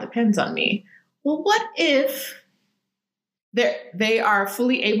child depends on me. Well, what if they are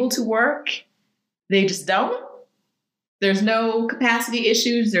fully able to work? They just don't. There's no capacity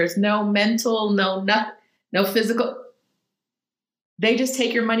issues. There's no mental, no physical. They just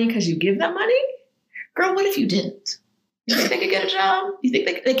take your money because you give them money? Girl, what if you didn't? You think they could get a job? You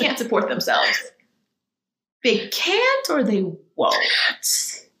think they can't support themselves? They can't or they won't?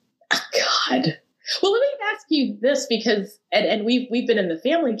 God. Well, let me ask you this because, and we've been in the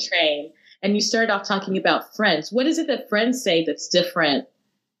family train, and you started off talking about friends. What is it that friends say that's different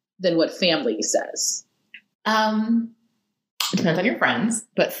than what family says? It depends on your friends,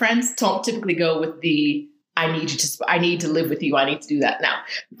 but friends don't typically go with the, I need to live with you. I need to do that. Now,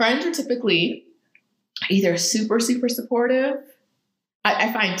 friends are typically either super, super supportive.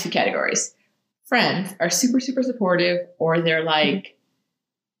 I find 2 categories. Friends are super, super supportive, or they're like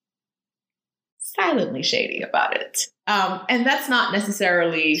silently shady about it. And that's not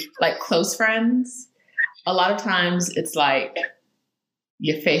necessarily like close friends. A lot of times it's like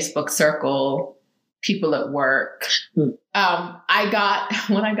your Facebook circle, people at work. When I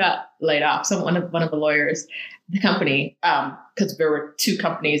got laid off, one of the lawyers, the company, because there were 2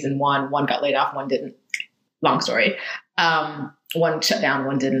 companies in one got laid off, one didn't. Long story. One shut down,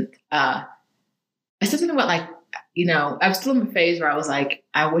 one didn't. I said something about like, I was still in the phase where I was like,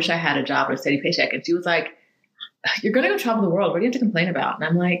 I wish I had a job or a steady paycheck. And she was like, you're going to go travel the world. What do you have to complain about? And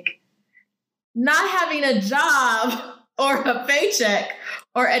I'm like, not having a job or a paycheck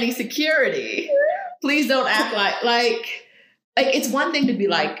or any security. Please don't act like it's one thing to be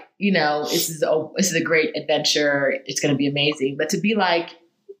like, this is a great adventure. It's going to be amazing. But to be like,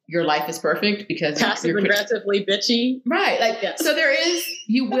 your life is perfect because passive aggressively bitchy. Right. So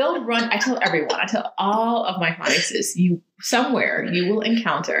you will run. I tell all of my clients this, you will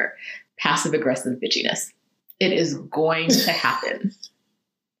encounter passive aggressive bitchiness. It is going to happen.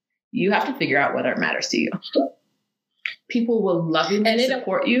 You have to figure out whether it matters to you. People will lovingly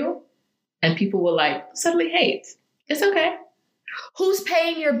support you, and people will suddenly hate. It's okay. Who's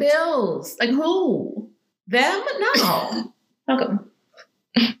paying your bills? Like who? Them? No. Welcome.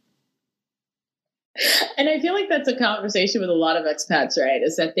 And I feel like that's a conversation with a lot of expats, right?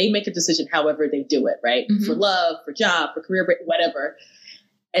 Is that they make a decision however they do it, right? Mm-hmm. For love, for job, for career, whatever.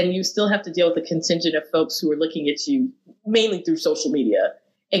 And you still have to deal with the contingent of folks who are looking at you mainly through social media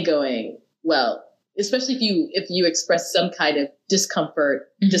and going, well, especially if you express some kind of discomfort,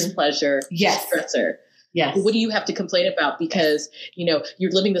 displeasure, stressor. Yes. What do you have to complain about? Because,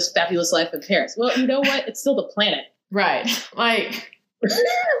 you're living this fabulous life in Paris. Well, you know what? It's still the planet. Right. Sorry.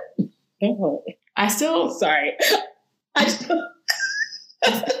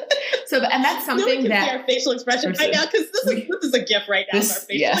 And that's something that our facial expression right now, because this is a gift right now. Our facial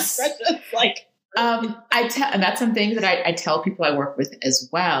expression, and that's some things that I tell people I work with as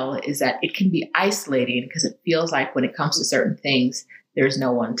well, is that it can be isolating because it feels like when it comes to certain things, there's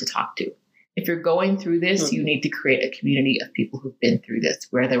no one to talk to. If you're going through this, you need to create a community of people who've been through this,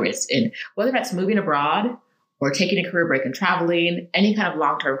 whether that's moving abroad or taking a career break and traveling, any kind of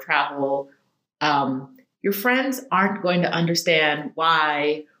long-term travel. Your friends aren't going to understand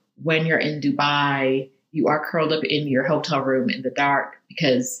why when you're in Dubai, you are curled up in your hotel room in the dark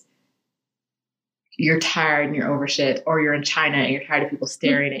because you're tired and you're over shit, or you're in China and you're tired of people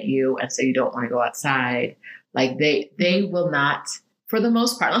staring at you. And so you don't want to go outside. They will not, for the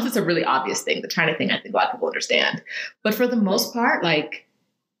most part, unless it's a really obvious thing, the China thing, I think a lot of people understand. But for the most part,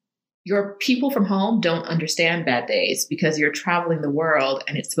 your people from home don't understand bad days because you're traveling the world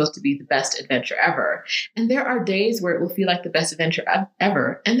and it's supposed to be the best adventure ever. And there are days where it will feel like the best adventure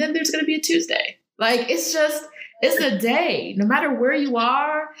ever. And then there's going to be a Tuesday. It's a day, no matter where you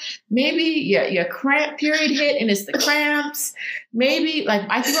are. Maybe your cramp period hit and it's the cramps. Maybe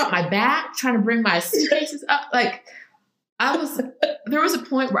I threw out my back trying to bring my suitcases up. There was a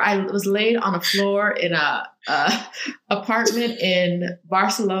point where I was laid on a floor in a apartment in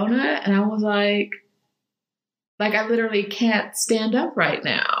Barcelona, and I was like I literally can't stand up right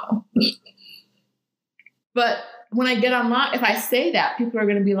now. But when I get online, if I say that, people are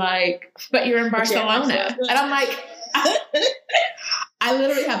going to be like, "But you're in Barcelona," and I'm like, I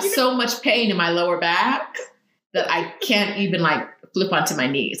literally have so much pain in my lower back that I can't even flip onto my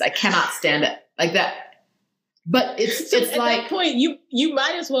knees. I cannot stand it like that. But it's at that point, you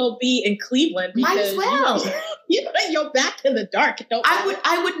might as well be in Cleveland. Might as well. You're back in the dark.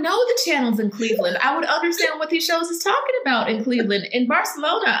 I would know the channels in Cleveland. I would understand what these shows is talking about in Cleveland. In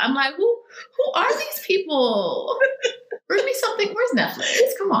Barcelona, I'm like, who are these people? Bring me something. Where's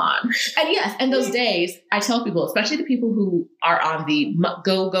Netflix? Come on. And yes, and those days, I tell people, especially the people who are on the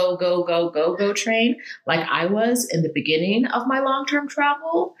go train, like I was in the beginning of my long-term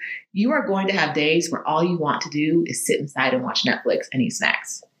travel, you are going to have days where all you want to do is sit inside and watch Netflix and eat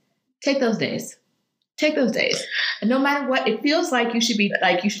snacks. Take those days. And no matter what, it feels like you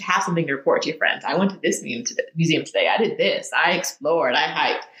should have something to report to your friends. I went to this museum today. I did this. I explored. I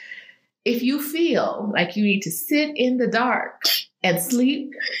hiked. If you feel like you need to sit in the dark and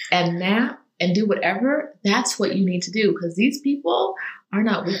sleep and nap and do whatever, that's what you need to do, because these people are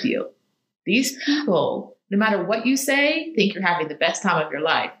not with you. These people, no matter what you say, think you're having the best time of your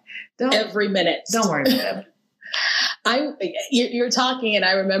life. Every minute. Don't worry about them. You're talking, and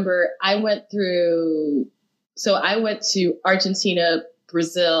I remember I went to Argentina,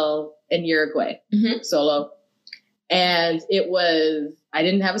 Brazil, and Uruguay solo. And I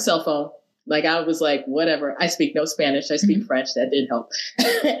didn't have a cell phone. I was like, whatever. I speak no Spanish. I speak French. That didn't help.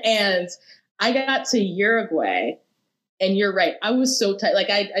 And I got to Uruguay, and you're right. I was so tired.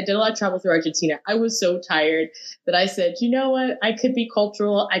 I did a lot of travel through Argentina. I was so tired that I said, you know what? I could be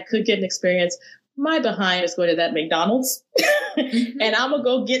cultural. I could get an experience. My behind is going to that McDonald's and I'm going to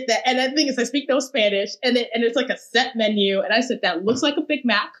go get that. And the thing is, I speak no Spanish, and it's like a set menu. And I said, that looks like a Big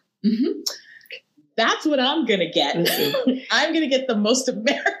Mac. Mm-hmm. That's what I'm going to get. I'm going to get the most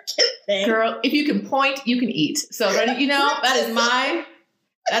American thing. Girl, if you can point, you can eat. So, that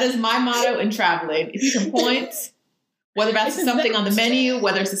is my motto in traveling. If you can point, Whether that's something on the menu,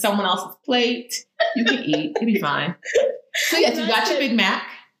 whether it's to someone else's plate, you can eat. It'll be fine. So yes, you got your Big Mac.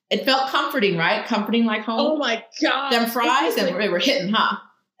 It felt comforting, right? Comforting like home. Oh my God. Them fries, and they were hitting, huh?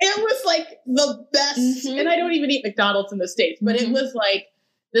 It was like the best. Mm-hmm. And I don't even eat McDonald's in the States, but it was like,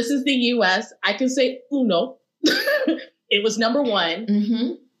 this is the US. I can say uno. It was number one.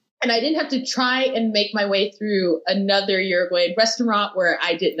 Mm-hmm. And I didn't have to try and make my way through another Uruguayan restaurant where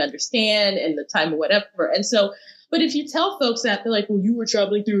I didn't understand and the time or whatever. And so, but if you tell folks that, they're like, well, you were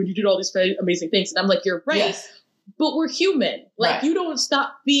traveling through and you did all these amazing things. And I'm like, you're right. Yes. But we're human. Like, right. You don't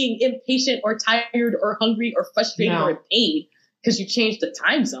stop being impatient or tired or hungry or frustrated or in pain because you changed the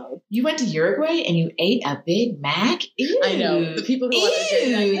time zone. You went to Uruguay and you ate a Big Mac? Ew. I know. The people who want to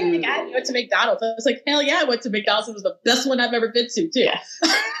say that, yeah, my God, you went to McDonald's. I was like, hell yeah, I went to McDonald's. It was the best one I've ever been to, too. Yes.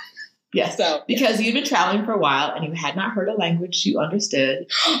 Yes. So, because you've been traveling for a while and you had not heard a language you understood.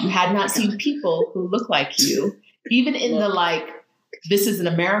 You had not seen people who look like you. Even in the, like, this is an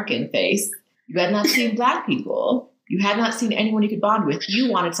American face. You had not seen Black people. You had not seen anyone you could bond with. You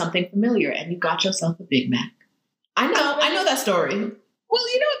wanted something familiar and you got yourself a Big Mac. I know that story. Well,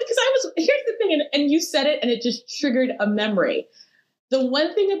 because here's the thing, and you said it and it just triggered a memory. The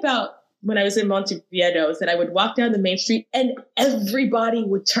one thing about when I was in Montevideo is that I would walk down the main street and everybody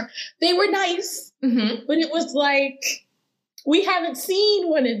would turn. They were nice, but it was like, we haven't seen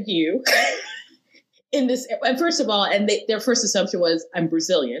one of you in this. And first of all, and their first assumption was I'm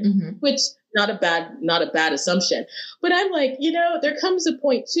Brazilian, which not a bad assumption. But I'm like, there comes a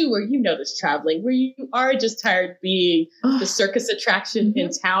point too where this traveling, where you are just tired being the circus attraction in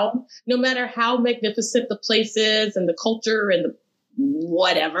town, no matter how magnificent the place is and the culture and the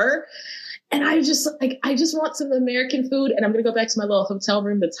whatever. And I just want some American food, and I'm going to go back to my little hotel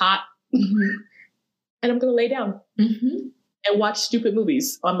room that's hot, and I'm going to lay down and watch stupid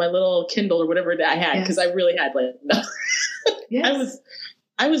movies on my little Kindle or whatever that I had, because I really had yes.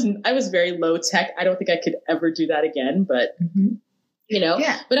 I was very low tech. I don't think I could ever do that again, but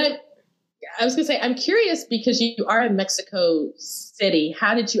but I was going to say, I'm curious because you are in Mexico City.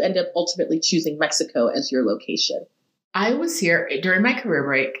 How did you end up ultimately choosing Mexico as your location? I was here during my career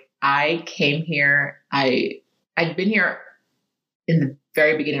break. I came here. I'd been here in the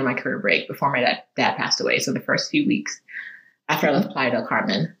very beginning of my career break before my dad passed away. So the first few weeks after I left Playa del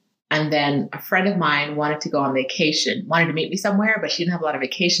Carmen. And then a friend of mine wanted to go on vacation, wanted to meet me somewhere, but she didn't have a lot of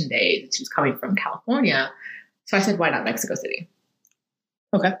vacation days. She was coming from California. So I said, why not Mexico City?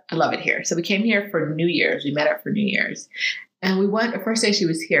 Okay. I love it here. So we came here for New Year's. We met up for New Year's. And we went, the first day she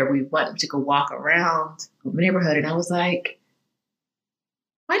was here, we went to go walk around the neighborhood. And I was like,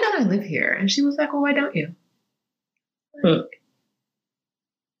 why don't I live here? And she was like, well, why don't you? Like,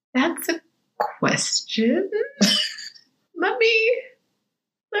 that's a question. Let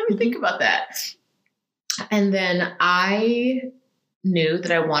me think about that. And then I knew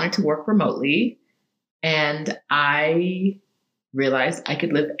that I wanted to work remotely, and I realized I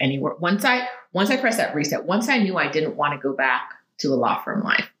could live anywhere. Once I pressed that reset, once I knew I didn't want to go back to a law firm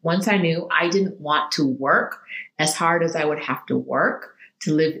life, once I knew I didn't want to work as hard as I would have to work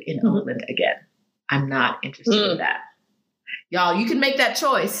to live in Oakland again, I'm not interested in that. Y'all, you can make that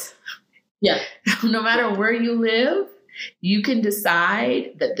choice. Yeah. No matter where you live, you can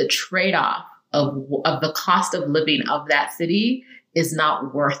decide that the trade-off of the cost of living of that city is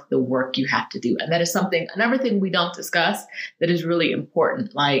not worth the work you have to do. And that is another thing we don't discuss that is really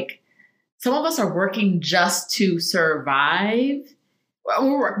important. Like, some of us are working just to survive.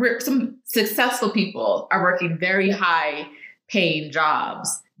 Some successful people are working very high paying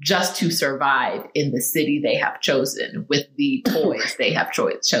jobs just to survive in the city they have chosen with the toys they have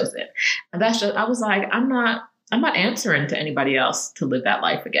chosen. And that's just, I was like, I'm not answering to anybody else to live that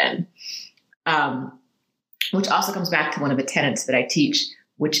life again. Which also comes back to one of the tenets that I teach,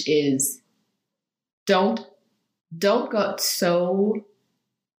 which is don't get so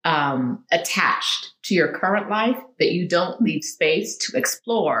attached to your current life that you don't leave space to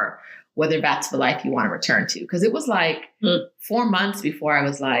explore whether that's the life you want to return to. Because it was like 4 months before I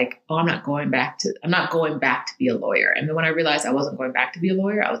was like, oh, I'm not going back to be a lawyer. And then when I realized I wasn't going back to be a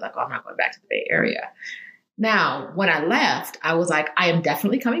lawyer, I was like, oh, I'm not going back to the Bay Area. Now, when I left, I was like, I am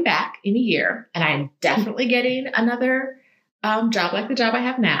definitely coming back in a year, and I am definitely getting another job like the job I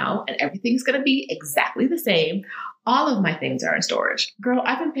have now, and everything's going to be exactly the same. All of my things are in storage. Girl,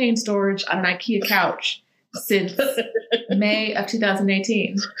 I've been paying storage on an IKEA couch since May of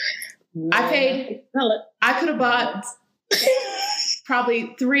 2018. I could have bought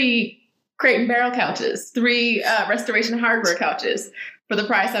probably 3 Crate and Barrel couches, 3 Restoration Hardware couches for the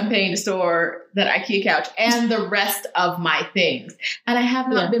price I'm paying to store that IKEA couch and the rest of my things. And I have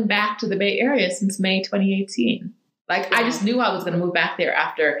not been back to the Bay Area since May 2018. Like, I just knew I was going to move back there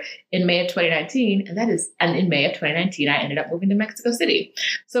in May of 2019. And in May of 2019, I ended up moving to Mexico City.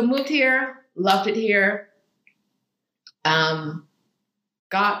 So moved here, loved it here. Went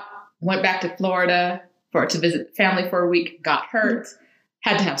back to Florida to visit family for a week, got hurt,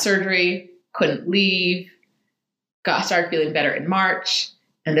 had to have surgery, couldn't leave, started feeling better in March.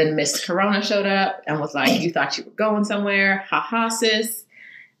 And then Miss Corona showed up and was like, you thought you were going somewhere. Ha ha, sis.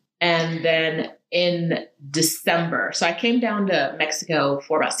 And then in December, so I came down to Mexico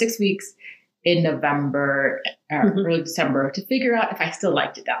for about 6 weeks in November, early December, to figure out if I still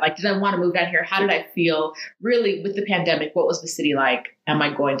liked it. Like, did I want to move down here? How did I feel really with the pandemic? What was the city like? Am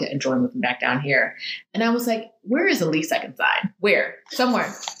I going to enjoy moving back down here? And I was like, where is the lease I can sign? Where?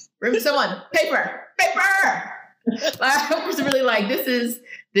 Somewhere. Someone. Paper. I was really like, this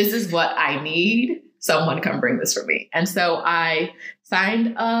is what I need. Someone come bring this for me. And so I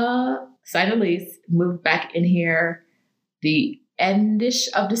signed a lease, moved back in here the endish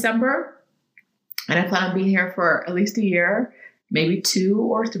of December. And I plan on being here for at least a year, maybe 2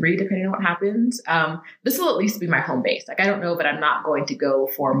 or 3, depending on what happens. This will at least be my home base. Like, I don't know, but I'm not going to go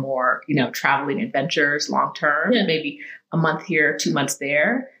for more, traveling adventures long term, maybe a month here, 2 months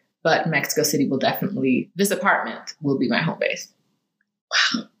there. But Mexico City this apartment will be my home base.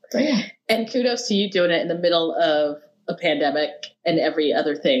 Wow. So, yeah. And kudos to you doing it in the middle of a pandemic and every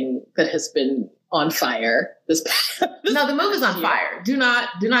other thing that has been on fire No, the move is on fire. Do not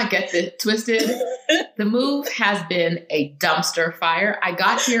get this twisted. The move has been a dumpster fire. I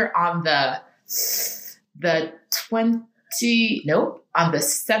got here on the 17th,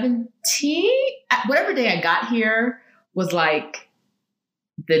 whatever day I got here was like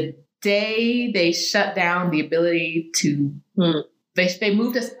the day they shut down the ability to, they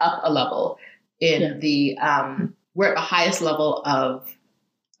moved us up a level in the, we're at the highest level of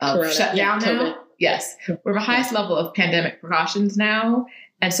shutdown now. Yes. We're at the highest level of pandemic precautions now.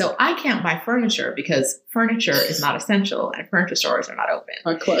 And so I can't buy furniture because furniture is not essential and furniture stores are not open.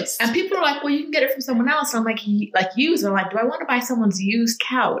 Or close. And people are like, well, you can get it from someone else. And I'm like, used. I'm like, do I want to buy someone's used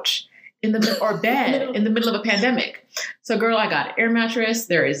couch or bed in the middle of a pandemic? So girl, I got an air mattress.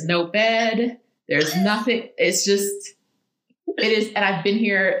 There is no bed. There's nothing. It's just, it is. And I've been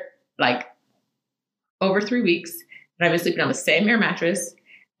here like over 3 weeks and I've been sleeping on the same air mattress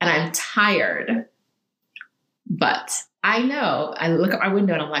and I'm tired. But I know, I look at my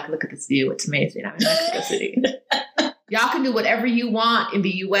window and I'm like, look at this view. It's amazing. I'm in Mexico City. Y'all can do whatever you want in the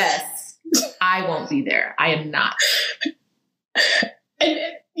U.S. I won't be there. I am not. And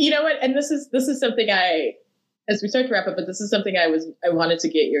you know what? And this is something as we start to wrap up, but this is something I wanted to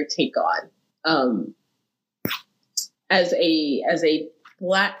get your take on. As a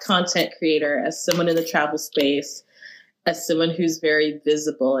Black content creator, as someone in the travel space, as someone who's very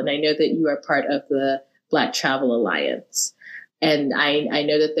visible, and I know that you are part of the Black Travel Alliance. And I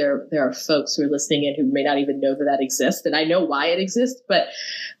know that there are folks who are listening in who may not even know that exists. And I know why it exists, but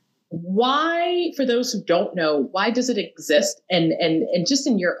why, for those who don't know, why does it exist? And just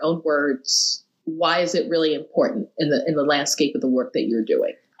in your own words, why is it really important in the landscape of the work that you're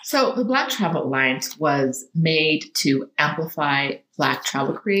doing? So the Black Travel Alliance was made to amplify Black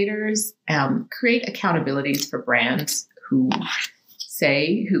travel creators, create accountabilities for brands who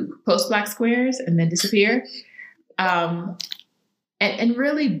post Black squares and then disappear, and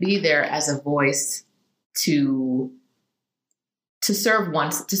really be there as a voice to serve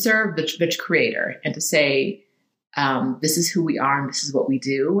the creator and to say, this is who we are and this is what we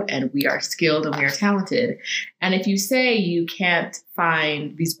do and we are skilled and we are talented. And if you say you can't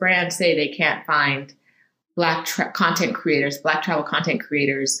find, these brands say they can't find Black content creators, Black travel content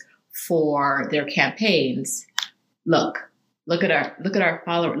creators for their campaigns, look at our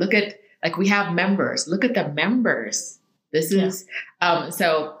followers. We have members. Look at the members. This is,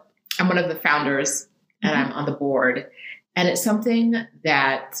 so I'm one of the founders and I'm on the board, and it's something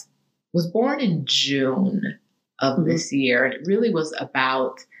that was born in June of this year. It really was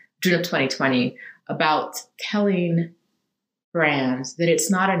about June of 2020, about telling brands that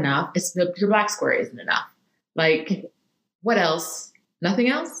it's not enough. Your Black square isn't enough. Like, what else? Nothing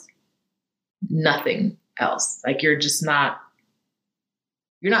else? Nothing else. Like, you're not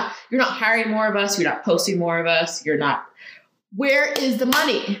hiring more of us. You're not posting more of us. You're not, where is the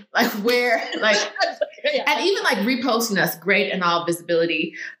money? And even like reposting us, great and all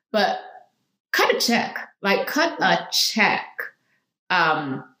visibility, but cut a check.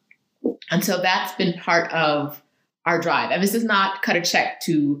 And so that's been part of our drive. And this is not cut a check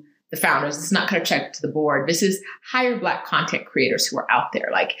to the founders. This is not cut a check to the board. This is hire Black content creators who are out there.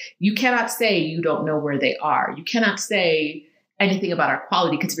 Like, you cannot say you don't know where they are. You cannot say, anything about our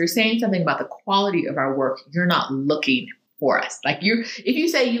quality. Because if you're saying something about the quality of our work, you're not looking for us. Like if you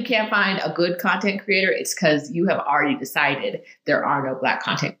say you can't find a good content creator, it's because you have already decided there are no Black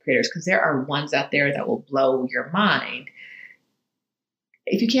content creators, because there are ones out there that will blow your mind.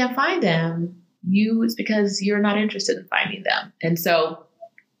 If you can't find them, it's because you're not interested in finding them. And so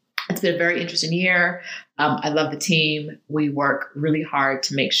it's been a very interesting year. I love the team. We work really hard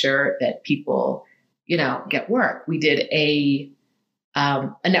to make sure that people, get work. We did a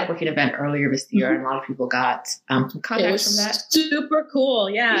networking event earlier this year, and a lot of people got some contacts from that. Super cool.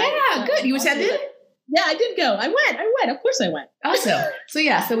 Yeah. Yeah, good. You attended? Yeah, I did go. I went. Of course I went. Awesome.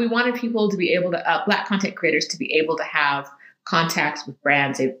 So we wanted people to be able to, Black content creators to be able to have contacts with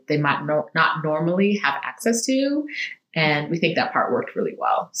brands they might not normally have access to. And we think that part worked really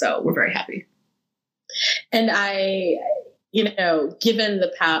well. So we're very happy. And given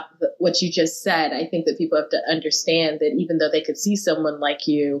what you just said, I think that people have to understand that even though they could see someone like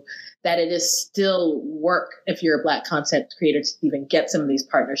you, that it is still work if you're a Black content creator to even get some of these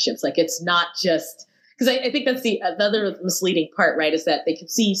partnerships. Like, it's not just, because I think that's the other misleading part, right? Is that they could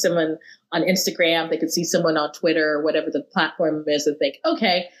see someone on Instagram, they could see someone on Twitter, or whatever the platform is, and think,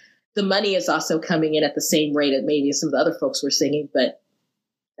 okay, the money is also coming in at the same rate as maybe some of the other folks were singing, but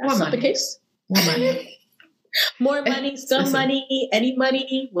that's not the case. More money. More money, some money, any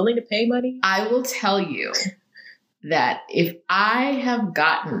money, willing to pay money. I will tell you that if I have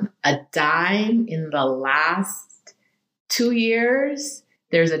gotten a dime in the last 2 years,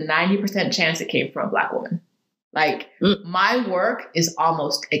 there's a 90% chance it came from a Black woman. Like, my work is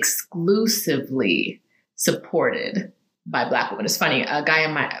almost exclusively supported by Black women. It's funny. A guy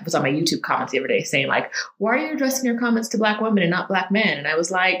was on my YouTube comments the other day saying, like, why are you addressing your comments to Black women and not Black men? And I was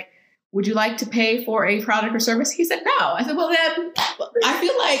like, would you like to pay for a product or service? He said, no. I said, well, then I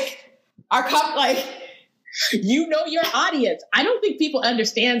feel like your audience. I don't think people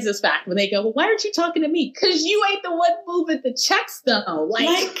understand this fact when they go, well, why aren't you talking to me? Because you ain't the one moving the checks, though.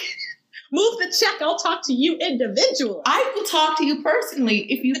 Like move the check. I'll talk to you individually. I will talk to you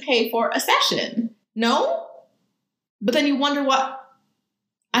personally if you pay for a session. No? But then you wonder what?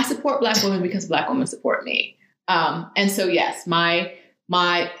 I support Black women because Black women support me. And so, yes,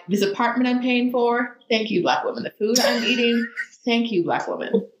 this apartment I'm paying for, thank you, Black women. The food I'm eating, thank you, Black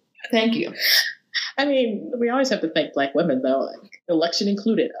women. Thank you. I mean, we always have to thank Black women, though, election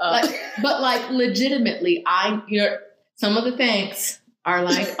included. But legitimately, some of the thanks are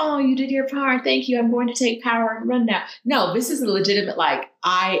like, oh, you did your part. Thank you. I'm going to take power and run now. No, this is a legitimate,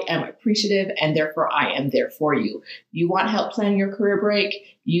 I am appreciative and therefore I am there for you. You want help planning your career break?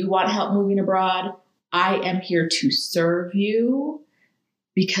 You want help moving abroad? I am here to serve you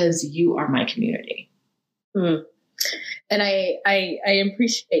because you are my community. Mm. And I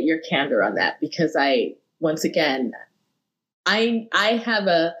appreciate your candor on that, because once again, I have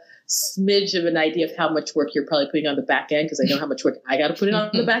a smidge of an idea of how much work you're probably putting on the back end, because I know how much work I got to put in on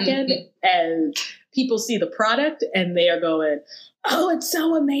the back end. And people see the product and they are going, oh, it's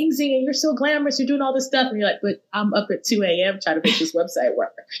so amazing. And you're so glamorous. You're doing all this stuff. And you're like, but I'm up at 2 a.m. trying to make this website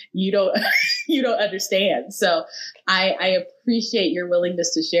work. You don't understand. So I appreciate your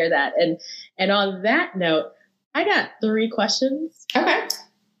willingness to share that. And on that note, I got 3 questions. Okay.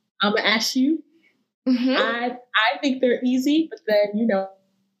 I'm going to ask you. Mm-hmm. I think they're easy, but then,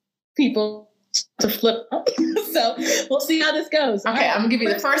 people to flip up. So we'll see how this gost. Okay, I'm gonna give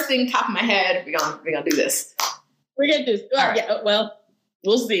you the first thing top of my head. We're gonna do this. We're gonna do this. Well, right. Yeah, well,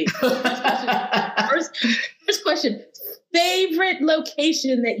 we'll see. First question. Favorite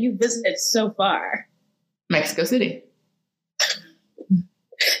location that you visited so far? Mexico City.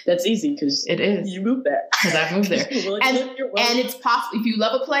 That's easy because it is. You moved there. Because I moved there. And it's possible, if you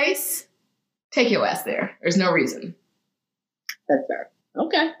love a place, take your ass there. There's no reason. That's fair.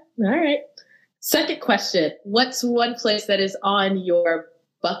 Okay. All right. Second question. What's one place that is on your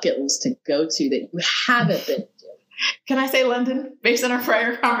bucket list to go to that you haven't been to? Can I say London based on our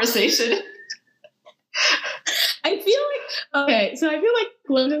prior conversation? I feel like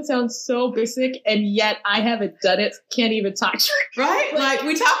London sounds so basic, and yet I haven't done it. Can't even talk to you. Right? Like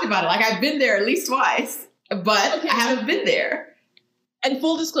we talked about it. Like I've been there at least twice, but I haven't been there. And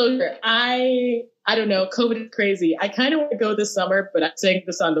full disclosure, I don't know. COVID is crazy. I kind of want to go this summer, but I'm saying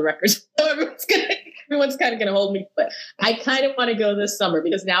this on the record. So everyone's kind of going to hold me. But I kind of want to go this summer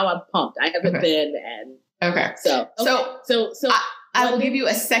because now I'm pumped. I haven't been. And okay. So I will give you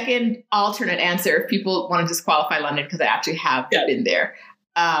a second alternate answer if people want to disqualify London, because I actually have been there.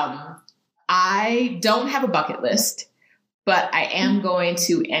 I don't have a bucket list, but I am going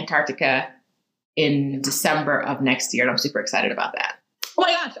to Antarctica in December of next year. And I'm super excited about that. Oh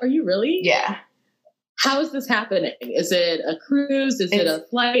my gosh. Are you really? Yeah. How is this happening? Is it a cruise? Is it a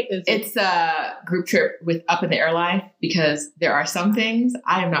flight? It's a group trip with up in the air life, because there are some things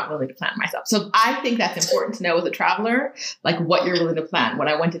I am not willing to plan myself. So I think that's important to know as a traveler, like what you're willing to plan. When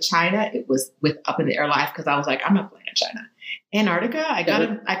I went to China, it was with up in the air life, because I was like, I'm not flying to China. Antarctica,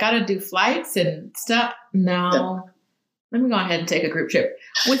 I gotta do flights and stuff. No. Let me go ahead and take a group trip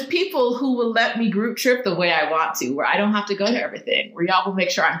with people who will let me group trip the way I want to, where I don't have to go to everything, where y'all will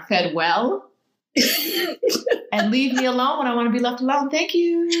make sure I'm fed well and leave me alone when I want to be left alone. Thank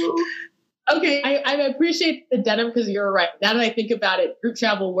you. Okay. I appreciate the denim, because you're right. Now that I think about it, group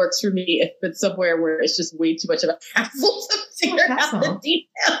travel works for me if it's somewhere where it's just way too much of a hassle to figure out the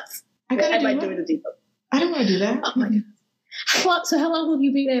details. I might do it in detail. I don't want to do that. Oh my God. So how long will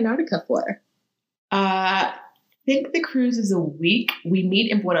you be in Antarctica for? I think the cruise is a week. We meet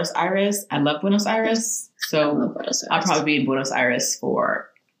in Buenos Aires. I love Buenos Aires. So I'll probably be in Buenos Aires for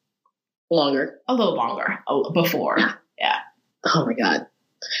a little longer before. Yeah. Oh my God.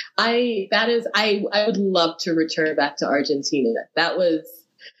 I would love to return back to Argentina. That was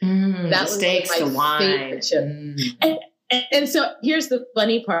the steaks, my the wine. favorite trip. And so here's the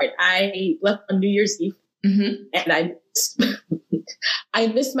funny part. I left on New Year's Eve, and I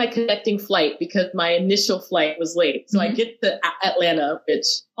missed my connecting flight because my initial flight was late. So I get to Atlanta, which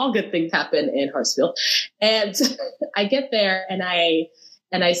all good things happen in Hartsfield. And I get there and I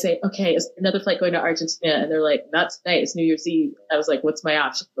say, okay, is another flight going to Argentina? And they're like, not tonight, it's New Year's Eve. I was like, what's my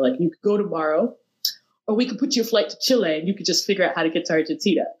option? They're like, you could go tomorrow, or we could put you a flight to Chile and you could just figure out how to get to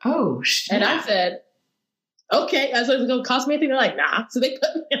Argentina. Oh, shit. And I said, okay. I was like, it's going to cost me anything? They're like, nah. So they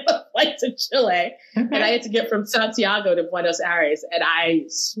put me on a flight to Chile, and I had to get from Santiago to Buenos Aires. And I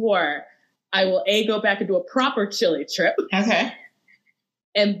swore I will A, go back and do a proper Chile trip. Okay.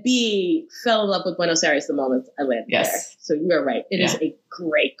 And B, fell in love with Buenos Aires the moment I landed there. So you're right. It is a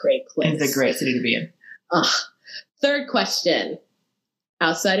great, great place. It's a great city to be in. Third question.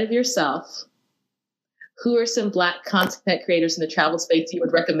 Outside of yourself, who are some Black content creators in the travel space you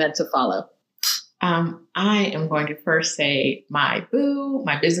would recommend to follow? I am going to first say my boo,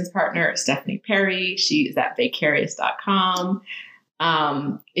 my business partner, Stephanie Perry. She is at vicarious.com.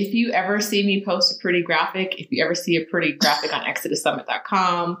 If you ever see me post a pretty graphic, if you ever see a pretty graphic on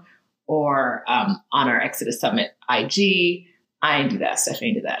ExodusSummit.com or on our Exodus Summit IG, I do that.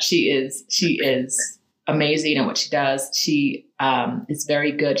 Stephanie did that. She is amazing at what she does. She is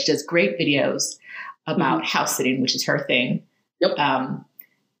very good. She does great videos about house sitting, which is her thing. Yep.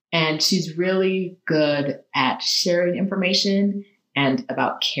 And she's really good at sharing information and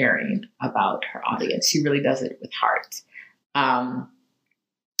about caring about her audience. She really does it with heart. The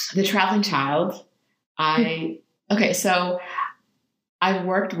Traveling Child. So I've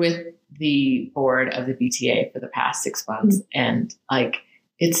worked with the board of the BTA for the past 6 months, and I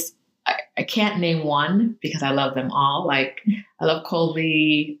I can't name one because I love them all. Like, I love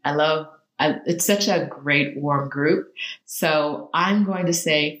Colby. It's such a great, warm group. So I'm going to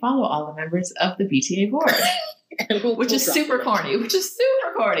say follow all the members of the BTA board, which is super corny.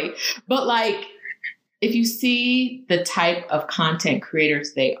 But like, if you see the type of content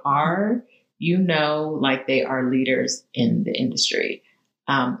creators they are, you know, like they are leaders in the industry.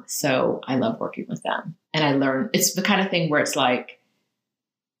 So I love working with them. And I learn, it's the kind of thing where it's like,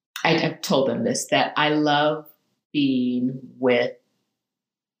 I've told them this, that I love being with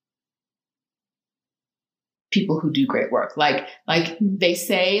people who do great work. Like they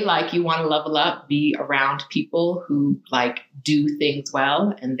say, like, you want to level up, be around people who like do things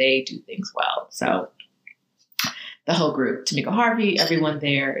well, and they do things well. So the whole group, Tamika Harvey, everyone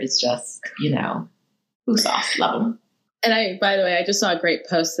there is just, you know, who's sauce, love them. And by the way, I just saw a great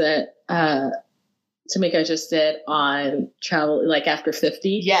post that Tamika just did on travel, like after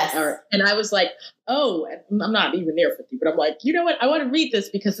 50. Yes. And I was like, oh, I'm not even near 50, but I'm like, you know what? I want to read this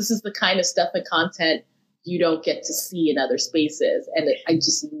because this is the kind of stuff and content you don't get to see in other spaces. And I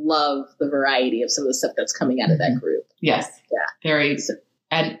just love the variety of some of the stuff that's coming out of that group. Yes. Yeah. Very.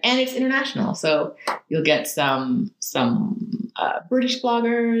 And it's international. So you'll get some British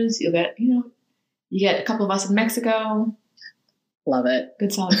bloggers. You'll get, you get a couple of us in Mexico. Love it.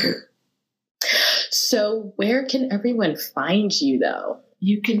 Good solid group. So where can everyone find you, though?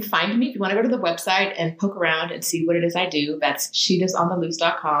 You can find me if you want to go to the website and poke around and see what it is I do. That's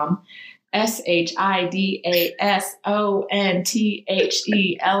shidasontheloose.com.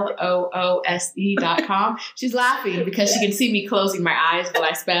 SHIDASONTHELOOSE.com. She's laughing because she can see me closing my eyes while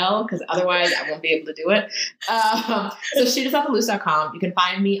I spell, because otherwise I won't be able to do it. So shidasontheloose.com. You can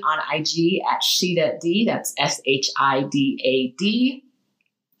find me on IG at Shida D. That's SHIDAD.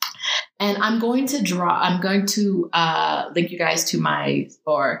 And I'm going to link you guys to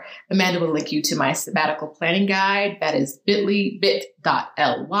Amanda will link you to my sabbatical planning guide. That is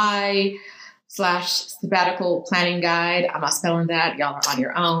bit.ly/sabbatical planning guide. I'm not spelling that. Y'all are on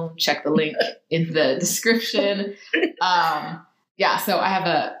your own. Check the link in the description. So I have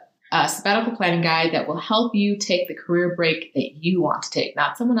a sabbatical planning guide that will help you take the career break that you want to take,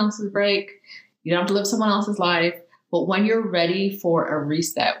 not someone else's break. You don't have to live someone else's life. But when you're ready for a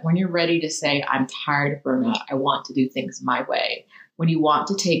reset, when you're ready to say, I'm tired of burnout, I want to do things my way, when you want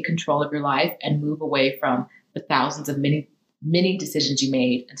to take control of your life and move away from the thousands of many decisions you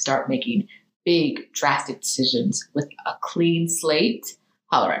made and start making big, drastic decisions with a clean slate,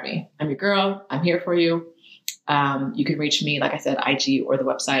 holler at me. I'm your girl. I'm here for you. You can reach me, like I said, IG or the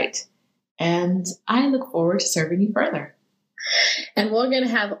website. And I look forward to serving you further. And we're going to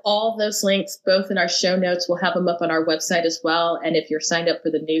have all those links both in our show notes. We'll have them up on our website as well. And if you're signed up for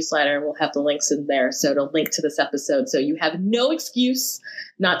the newsletter, we'll have the links in there. So it'll link to this episode. So you have no excuse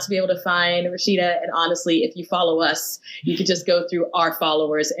not to be able to find Roshida. And honestly, if you follow us, you can just go through our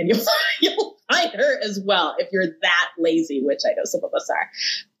followers and you'll find her as well if you're that lazy, which I know some of us are.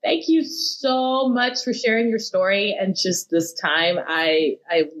 Thank you so much for sharing your story and just this time. I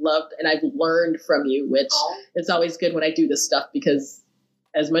loved and I've learned from you, which it's always good when I do this stuff because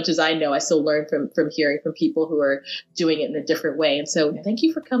as much as I know, I still learn from hearing from people who are doing it in a different way. And so thank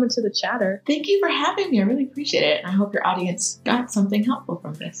you for coming to the chatter. Thank you for having me. I really appreciate it. I hope your audience got something helpful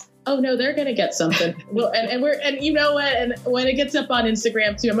from this. Oh no, they're going to get something. Well, and you know what? And when it gets up on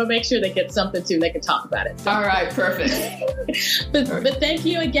Instagram too, I'm gonna make sure they get something too. And they can talk about it. All right. Perfect. But thank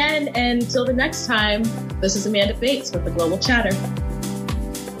you again. And until the next time, this is Amanda Bates with the Global Chatter.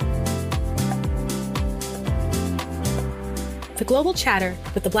 The Global Chatter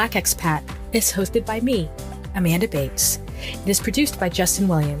with the Black Expat is hosted by me, Amanda Bates. It is produced by Justin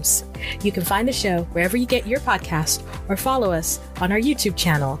Williams. You can find the show wherever you get your podcast or follow us on our YouTube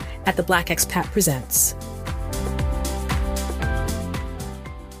channel at The Black Expat Presents.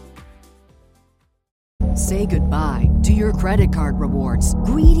 Say goodbye to your credit card rewards.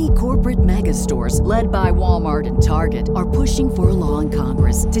 Greedy corporate mega stores, led by Walmart and Target, are pushing for a law in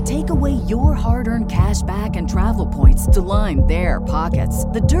Congress to take away your hard-earned cash back and travel points to line their pockets.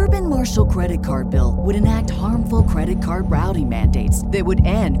 The Durbin-Marshall credit card bill would enact harmful credit card routing mandates that would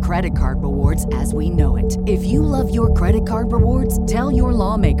end credit card rewards as we know it. If you love your credit card rewards, tell your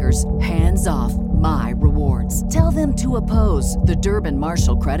lawmakers, hands off my rewards. Tell them to oppose the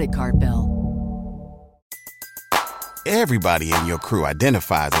Durbin-Marshall credit card bill. Everybody in your crew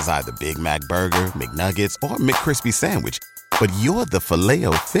identifies as either Big Mac Burger, McNuggets, or McCrispy Sandwich. But you're the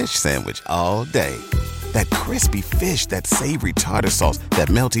Filet-O-Fish Sandwich all day. That crispy fish, that savory tartar sauce, that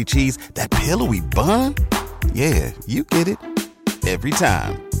melty cheese, that pillowy bun. Yeah, you get it. Every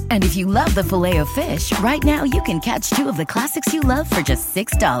time. And if you love the Filet-O-Fish, right now you can catch two of the classics you love for just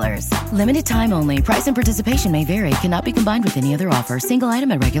 $6. Limited time only. Price and participation may vary. Cannot be combined with any other offer. Single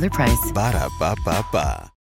item at regular price. Ba-da-ba-ba-ba.